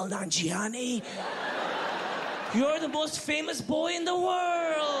Kumail Nanjiani? You're the most famous boy in the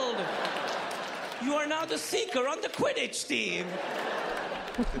world. You are now the seeker on the Quidditch team."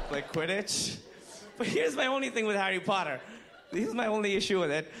 They play Quidditch. But here's my only thing with Harry Potter. This is my only issue with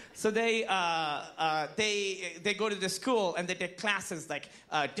it. So they go to the school and they take classes like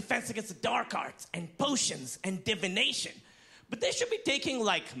defense against the dark arts and potions and divination. But they should be taking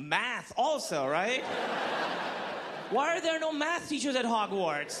math also, right? Why are there no math teachers at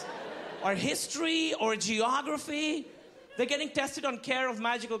Hogwarts? Or history or geography? They're getting tested on care of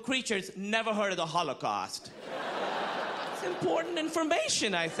magical creatures. Never heard of the Holocaust. It's important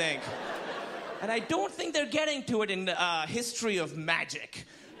information, I think. And I don't think they're getting to it in history of magic.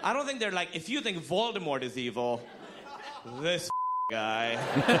 I don't think they're if you think Voldemort is evil, this guy.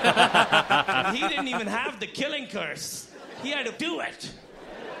 He didn't even have the killing curse. He had to do it.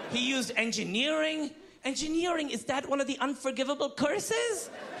 He used engineering. Engineering, is that one of the unforgivable curses?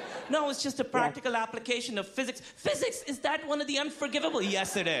 No, it's just a practical application of physics. Physics, is that one of the unforgivable?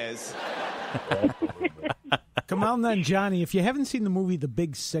 Yes, it is. Kumail Nanjiani, if you haven't seen the movie The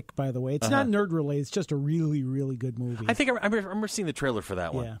Big Sick, by the way, it's not nerd-related. It's just a really, really good movie. I think I remember seeing the trailer for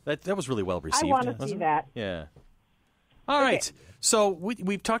that one. Yeah. That was really well received. I want to see that. Yeah. All right. So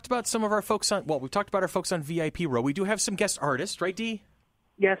we've talked about some of our folks on, we've talked about our folks on VIP row. We do have some guest artists, right, Dee?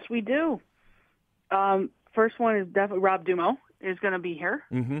 Yes, we do. First one is definitely Rob Dumo is going to be here.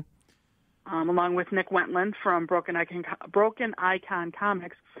 Mm-hmm. Along with Nick Wentland from Broken Icon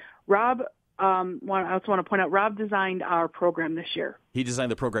Comics. Rob, I also want to point out, Rob designed our program this year. He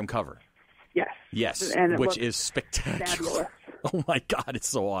designed the program cover. Yes. Yes, and which is spectacular. Fabulous. Oh, my God, it's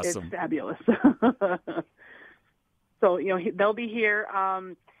so awesome. It's fabulous. So, they'll be here.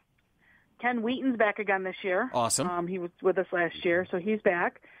 Ken Wheaton's back again this year. Awesome. He was with us last year, so he's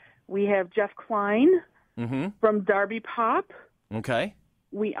back. We have Jeff Klein from Darby Pop. Okay.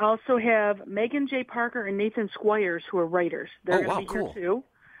 We also have Megan J. Parker and Nathan Squires, who are writers. They're going to be here, too.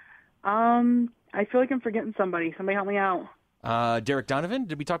 I feel like I'm forgetting somebody. Somebody help me out. Derek Donovan.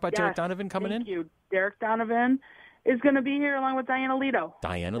 Did we talk about Derek Donovan coming in? Thank you. Derek Donovan is going to be here along with Diana Lido.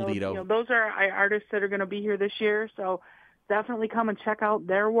 Lido. Those are artists that are going to be here this year, so definitely come and check out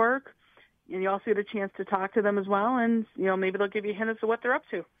their work. And you also get a chance to talk to them as well, and maybe they'll give you a hint as to what they're up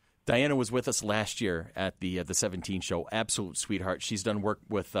to. Diana was with us last year at the 17 show. Absolute sweetheart. She's done work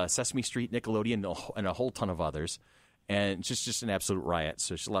with Sesame Street, Nickelodeon, and a whole ton of others. And just an absolute riot.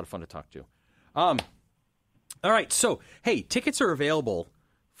 So she's a lot of fun to talk to. All right. So, hey, tickets are available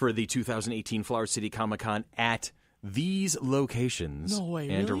for the 2018 Flower City Comic-Con at these locations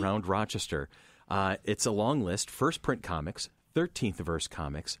and around Rochester. It's a long list. First Print Comics, 13th Verse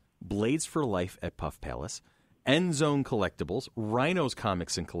Comics, Blades for Life at Puff Palace, End Zone Collectibles, Rhinos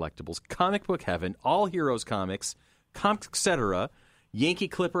Comics and Collectibles, Comic Book Heaven, All Heroes Comics, Comics Etc., Yankee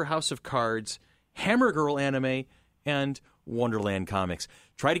Clipper, House of Cards, Hammer Girl Anime, and Wonderland Comics.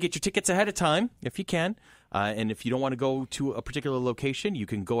 Try to get your tickets ahead of time if you can. And if you don't want to go to a particular location, you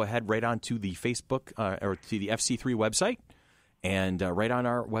can go ahead right onto the Facebook or to the FC3 website. And right on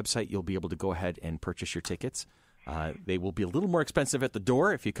our website, you'll be able to go ahead and purchase your tickets. They will be a little more expensive at the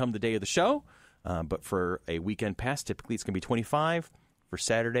door if you come the day of the show. But for a weekend pass, typically it's going to be $25. For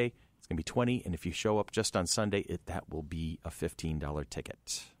Saturday, it's going to be $20. And if you show up just on Sunday, that will be a $15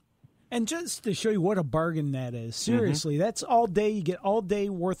 ticket. And just to show you what a bargain that is, seriously, that's all day. You get all day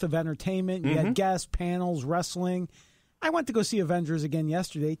worth of entertainment. You got guests, panels, wrestling. I went to go see Avengers again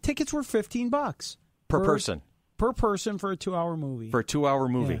yesterday. Tickets were $15 per person. Per person for a 2-hour movie. For a 2-hour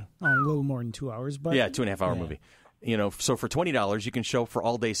movie. Yeah. Oh, a little more than 2 hours, but 2.5-hour movie. So for $20, you can show for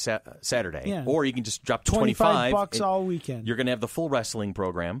all day Saturday, or you can just drop $25 all weekend. You're going to have the full wrestling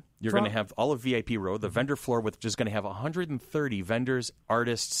program. You're going to have all of VIP row, the vendor floor, which is going to have 130 vendors,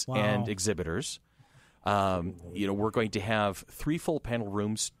 artists, and exhibitors. We're going to have 3 full panel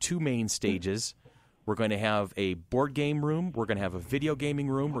rooms, 2 main stages. We're going to have a board game room. We're going to have a video gaming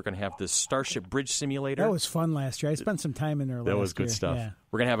room. We're going to have the Starship Bridge Simulator. That was fun last year. I spent some time in there last year. That was good stuff. Yeah.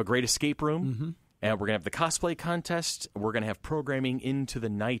 We're going to have a great escape room. And we're going to have the cosplay contest. We're going to have programming into the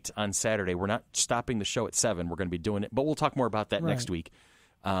night on Saturday. We're not stopping the show at 7. We're going to be doing it. But we'll talk more about that next week.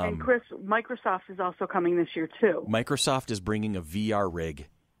 And Chris, Microsoft is also coming this year, too. Microsoft is bringing a VR rig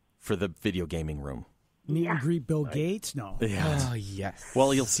for the video gaming room. Meet and greet Bill Gates? No. Yeah. Oh, yes.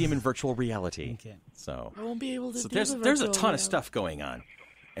 Well, you'll see him in virtual reality. Okay. So I won't be able to do there's a ton of stuff going on.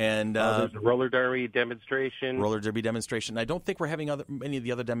 And there's a roller derby demonstration. I don't think we're having any of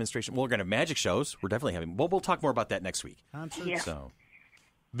the other demonstrations. Well, we're going to have magic shows. We're definitely having. Well, we'll talk more about that next week. So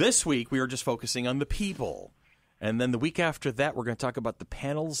this week we are just focusing on the people, and then the week after that we're going to talk about the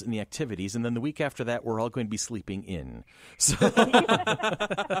panels and the activities, and then the week after that we're all going to be sleeping in.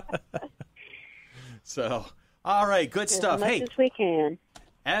 So, all right, good stuff. As much as we can.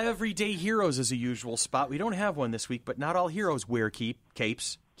 Everyday Heroes is a usual spot. We don't have one this week, but not all heroes wear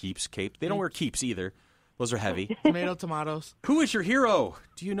capes. They don't wear keeps either. Those are heavy. Tomatoes. Who is your hero?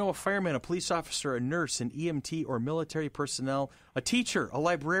 Do you know a fireman, a police officer, a nurse, an EMT, or military personnel, a teacher, a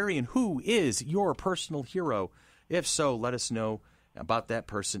librarian? Who is your personal hero? If so, let us know about that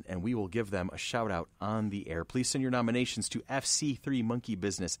person, and we will give them a shout-out on the air. Please send your nominations to FC3 Monkey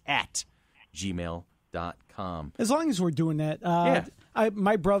Business at gmail.com. As long as we're doing that.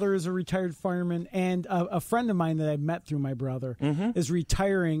 My brother is a retired fireman, and a friend of mine that I met through my brother is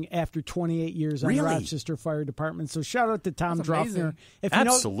retiring after 28 years on the Rochester Fire Department. So shout out to Tom Druffner.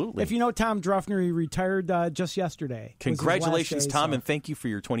 Absolutely. If you know Tom Druffner, he retired just yesterday. Congratulations, Tom, and thank you for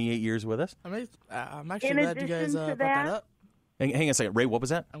your 28 years with us. I'm actually glad you guys brought that up. Hang on a second. Ray, what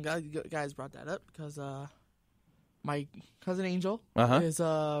was that? I'm glad you guys brought that up because my cousin Angel is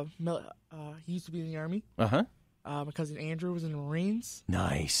he used to be in the Army. My cousin Andrew was in the Marines.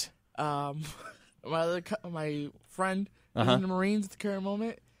 Nice. My friend is in the Marines at the current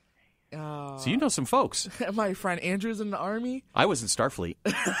moment. So you know some folks. My friend Andrew's in the Army. I was in Starfleet.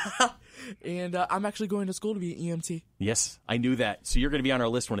 And I'm actually going to school to be an EMT. Yes, I knew that. So you're going to be on our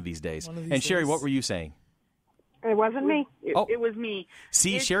list one of these days. Sherry, what were you saying? It wasn't me. It was me.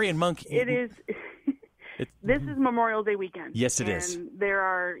 See, Sherry and Monk. It is. This is Memorial Day weekend. Yes, it is. And there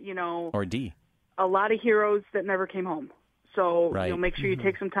are, or D. a lot of heroes that never came home. So make sure you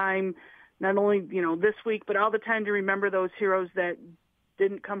take some time, not only this week, but all the time to remember those heroes that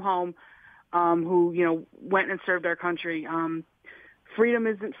didn't come home, who went and served our country. Freedom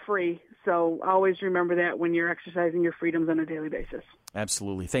isn't free, so always remember that when you're exercising your freedoms on a daily basis.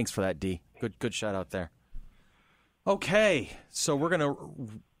 Absolutely. Thanks for that, D. Good shout out there. Okay, so we're going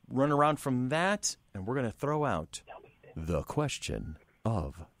to run around from that, and we're going to throw out the question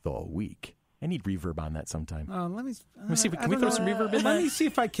of the week. I need reverb on that sometime. Let me see. Can we throw some reverb in there? Let me see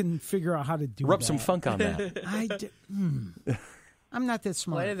if I can figure out how to do Rub that. some funk on that. I'm not that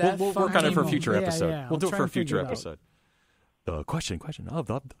smart. We'll work on it for a future episode. Yeah. We'll do it for a future figure it out. episode. The question of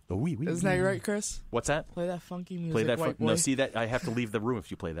the wee. Isn't that right, Chris? What's that? Play that funky music. Play that. white boy. No, see that I have to leave the room if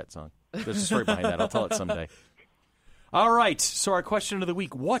you play that song. There's a story behind that. I'll tell it someday. All right. So our question of the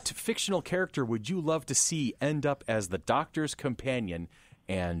week: what fictional character would you love to see end up as the Doctor's companion,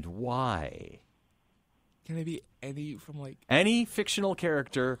 and why? Can it be any from like any fictional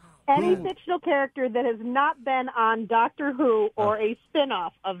character? Any fictional character that has not been on Doctor Who or a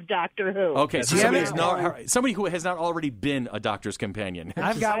spin-off of Doctor Who. Okay, so somebody who has not already been a Doctor's companion.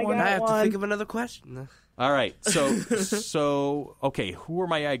 I've got one. I have to think of another question. All right, so okay, who are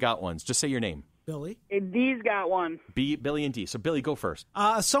my I got ones? Just say your name. Billy. D's got one. Billy and D. So Billy, go first.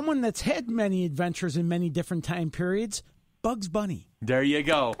 Someone that's had many adventures in many different time periods. Bugs Bunny. There you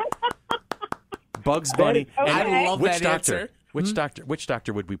go. Bugs Bunny. Okay. I love that answer. Which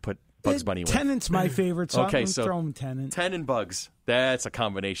doctor would we put Bugs Bunny with? Tennant's my favorite, so okay, I'm throw him Tennant. Tennant and Bugs. That's a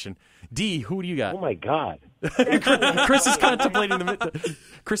combination. D, who do you got? Oh my God. Chris is contemplating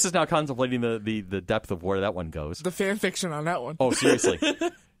Chris is now contemplating the depth of where that one goes. The fan fiction on that one. Oh, seriously.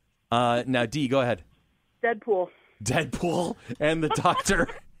 Now D, go ahead. Deadpool and the Doctor.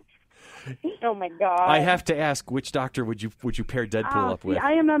 Oh my God! I have to ask, which Doctor would you pair Deadpool up with?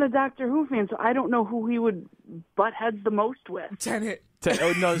 I am not a Doctor Who fan, so I don't know who he would butt heads the most with. Tennant.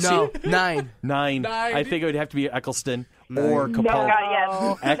 Oh no, Nine. I think it would have to be Eccleston or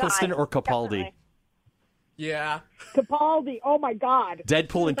Capaldi. Eccleston or Capaldi. Definitely. Yeah. Capaldi. Oh my God.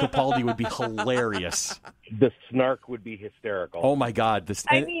 Deadpool and Capaldi would be hilarious. The snark would be hysterical. Oh my God!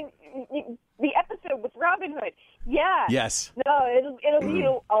 I mean, the episode with Robin Hood. Yeah. Yes. No, it'll be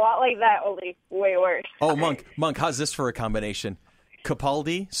a lot like that, only way worse. Oh, Monk, how's this for a combination?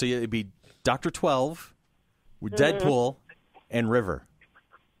 Capaldi, so it'd be Dr. 12, with Deadpool, and River.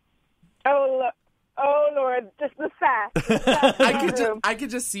 Oh Lord, just the fast. I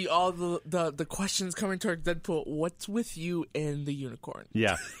could just see all the questions coming towards Deadpool. What's with you and the unicorn?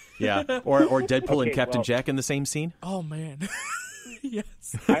 Yeah. Or Deadpool and Captain Jack in the same scene. Oh man.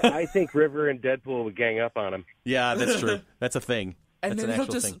 Yes. I think River and Deadpool would gang up on him. Yeah, that's true. That's a thing. And that's then he'll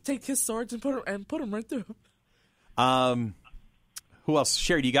just thing. take his swords and put them right through. Who else?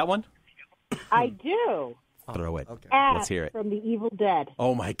 Sherry, do you got one? I do. Throw it. Okay. Let's hear it. From the Evil Dead.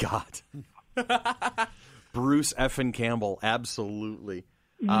 Oh my God. Bruce Effin Campbell, absolutely.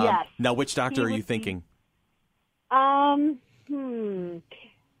 Yes. Now, which Doctor are you thinking?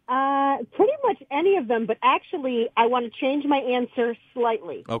 Pretty much any of them, but actually, I want to change my answer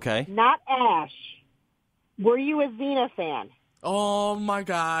slightly. Okay. Not Ash. Were you a Xena fan? Oh my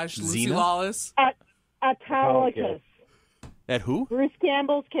gosh, Lucy Lawless. Autolycus. At who? Bruce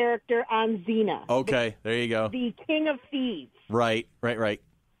Campbell's character on Xena. Okay, there you go. The King of Thieves. Right.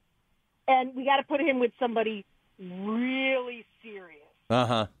 And we got to put him with somebody really serious.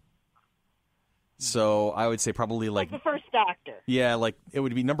 Uh-huh. So I would say probably like the first Doctor. Yeah, like it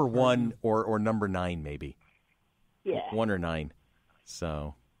would be number 1 or number 9 maybe. Yeah. 1 or 9.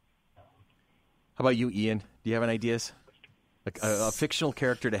 So how about you, Ian? Do you have any ideas? Like a fictional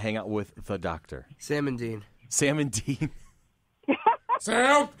character to hang out with the Doctor. Sam and Dean. Sam and Dean.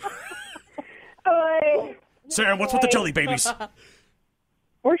 Sam! Sam, what's with the jelly babies? Are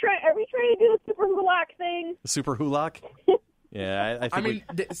we trying to do the Super Hulock thing? The Super Hulock? Yeah, I think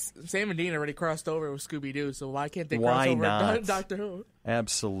Sam and Dean already crossed over with Scooby-Doo, so why can't they cross over with Doctor Who?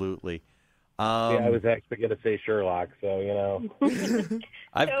 Absolutely. I was actually going to say Sherlock, so, you know. So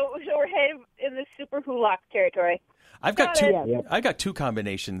we're headed in the Super Hulock territory. I've got two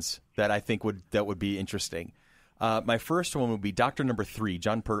combinations that I think would be interesting. My first one would be Doctor Number 3,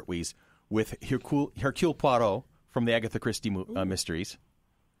 John Pertwee's, with Hercule Poirot from the Agatha Christie mysteries.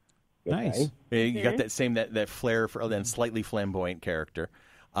 Nice. You got that same that flair for then slightly flamboyant character.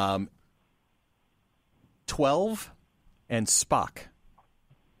 12 and Spock.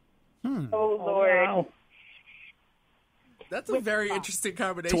 Oh Lord. Wow. That's a very interesting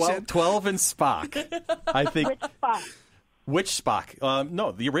combination. 12 and Spock. I think. Which Spock? Which Spock?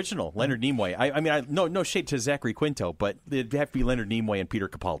 No, the original, Leonard Nimoy. I mean, no shade to Zachary Quinto, but it'd have to be Leonard Nimoy and Peter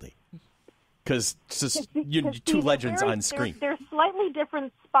Capaldi. Because two legends on screen. They're slightly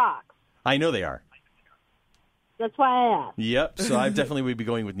different Spocks. I know they are. That's why I asked. Yep, so I definitely would be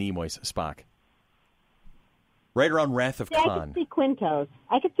going with Nimoy's Spock. Right around Wrath of Khan. I could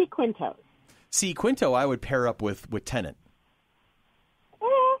see Quinto's. See, Quinto I would pair up with Tennant.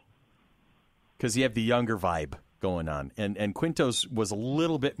 Because you have the younger vibe going on. And Quinto's was a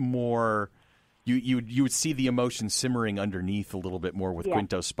little bit more you would see the emotion simmering underneath a little bit more with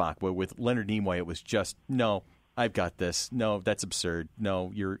Quinto Spock. But with Leonard Nimoy, it was just, no, I've got this. No, that's absurd.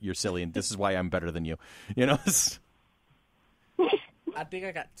 No, you're silly, and this is why I'm better than you. You know? I think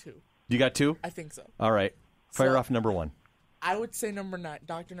I got 2. You got 2? I think so. All right. Fire off number 1. I would say number 9,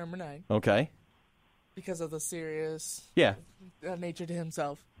 Dr. Number 9. Okay. Because of the serious nature to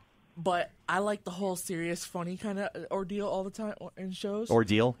himself. But I like the whole serious, funny kind of ordeal all the time in shows.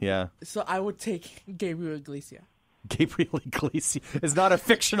 Ordeal, yeah. So I would take Gabriel Iglesias. Gabriel Iglesias is not a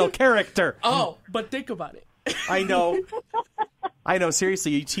fictional character. Oh, but think about it. I know.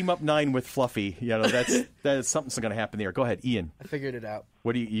 Seriously, you team up 9 with Fluffy. You know, that's something's going to happen there. Go ahead, Ian. I figured it out.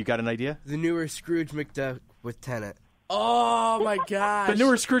 What do you got an idea? The newer Scrooge McDuck with Tenet. Oh my gosh! The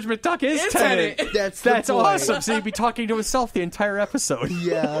newer Scrooge McDuck is Tenet. That's awesome. So he'd be talking to himself the entire episode.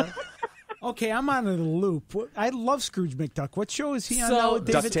 Yeah. Okay, I'm on a loop. I love Scrooge McDuck. What show is he on now with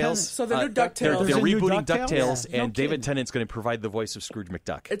David Tennant? So the new DuckTales. They're rebooting DuckTales, and David Tennant's going to provide the voice of Scrooge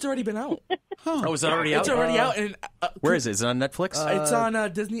McDuck. It's already been out. Huh. Oh, is it already out? It's already out. And, where is it? Is it on Netflix? It's on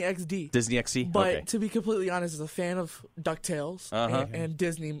Disney XD. Disney XD? But okay. to be completely honest, as a fan of DuckTales and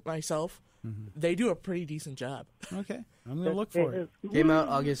Disney myself, they do a pretty decent job. Okay. I'm going to look for it. Came out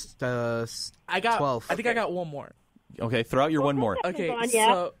August 12th. I think I got one more. Okay, throw out your one more. Okay,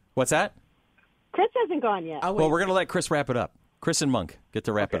 so... What's that? Chris hasn't gone yet. Well, we're going to let Chris wrap it up. Chris and Monk get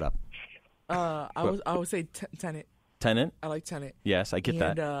to wrap it up. I would say Tenet. Tenet? I like Tenet. Yes, I get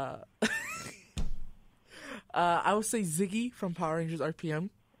that. I would say Ziggy from Power Rangers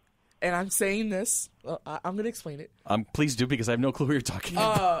RPM. And I'm saying this. I'm going to explain it. Please do, because I have no clue who you're talking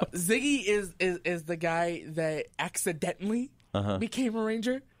about. Ziggy is the guy that accidentally became a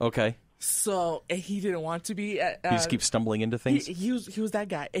Ranger. Okay. So he didn't want to be. He just keeps stumbling into things? He was that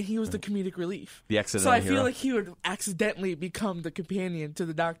guy, and he was the comedic relief. The accidental hero. So I hero. feel like he would accidentally become the companion to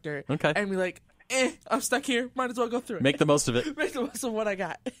the Doctor. Okay. And be like, I'm stuck here. Might as well go through it. Make the most of it. Make the most of what I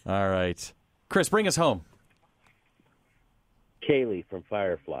got. All right. Chris, bring us home. Kaylee from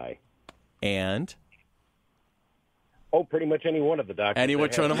Firefly. And? Oh, pretty much any one of the Doctors. Any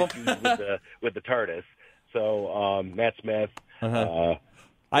which one of them? with the TARDIS. So Matt Smith.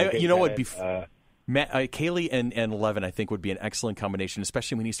 You know what? Kaylee and Eleven, I think, would be an excellent combination,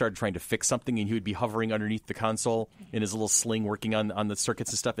 especially when he started trying to fix something and he would be hovering underneath the console in his little sling working on the circuits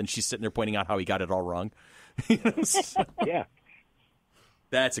and stuff, and she's sitting there pointing out how he got it all wrong. Yeah.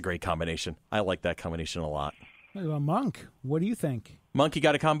 That's a great combination. I like that combination a lot. Monk, what do you think? Monk, you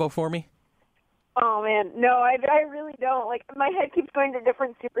got a combo for me? Oh, man. No, I really don't. Like, my head keeps going to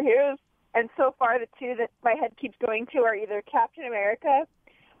different superheroes, and so far the two that my head keeps going to are either Captain America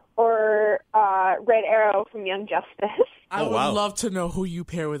or Red Arrow from Young Justice. I would love to know who you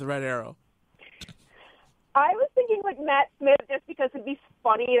pair with Red Arrow. I was thinking like Matt Smith just because it'd be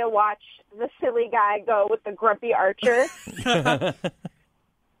funny to watch the silly guy go with the grumpy archer.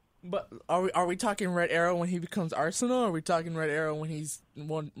 But are we talking Red Arrow when he becomes Arsenal, or are we talking Red Arrow when he's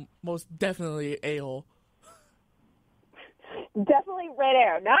most definitely a-hole? Definitely Red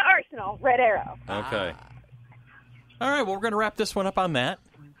Arrow. Not Arsenal, Red Arrow. Okay. All right, well, we're going to wrap this one up on that.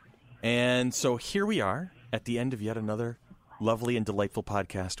 And so here we are at the end of yet another lovely and delightful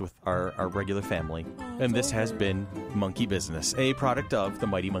podcast with our regular family. And this has been Monkey Business, a product of the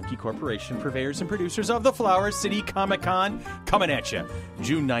Mighty Monkey Corporation, purveyors and producers of the Flower City Comic-Con, coming at you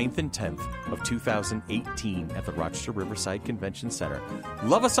June 9th and 10th of 2018 at the Rochester Riverside Convention Center.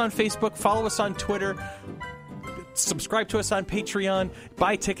 Love us on Facebook, follow us on Twitter, subscribe to us on Patreon,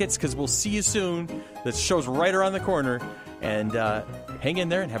 buy tickets because we'll see you soon. The show's right around the corner. And hang in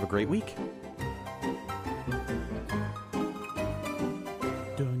there and have a great week.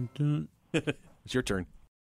 Dun, dun. It's your turn.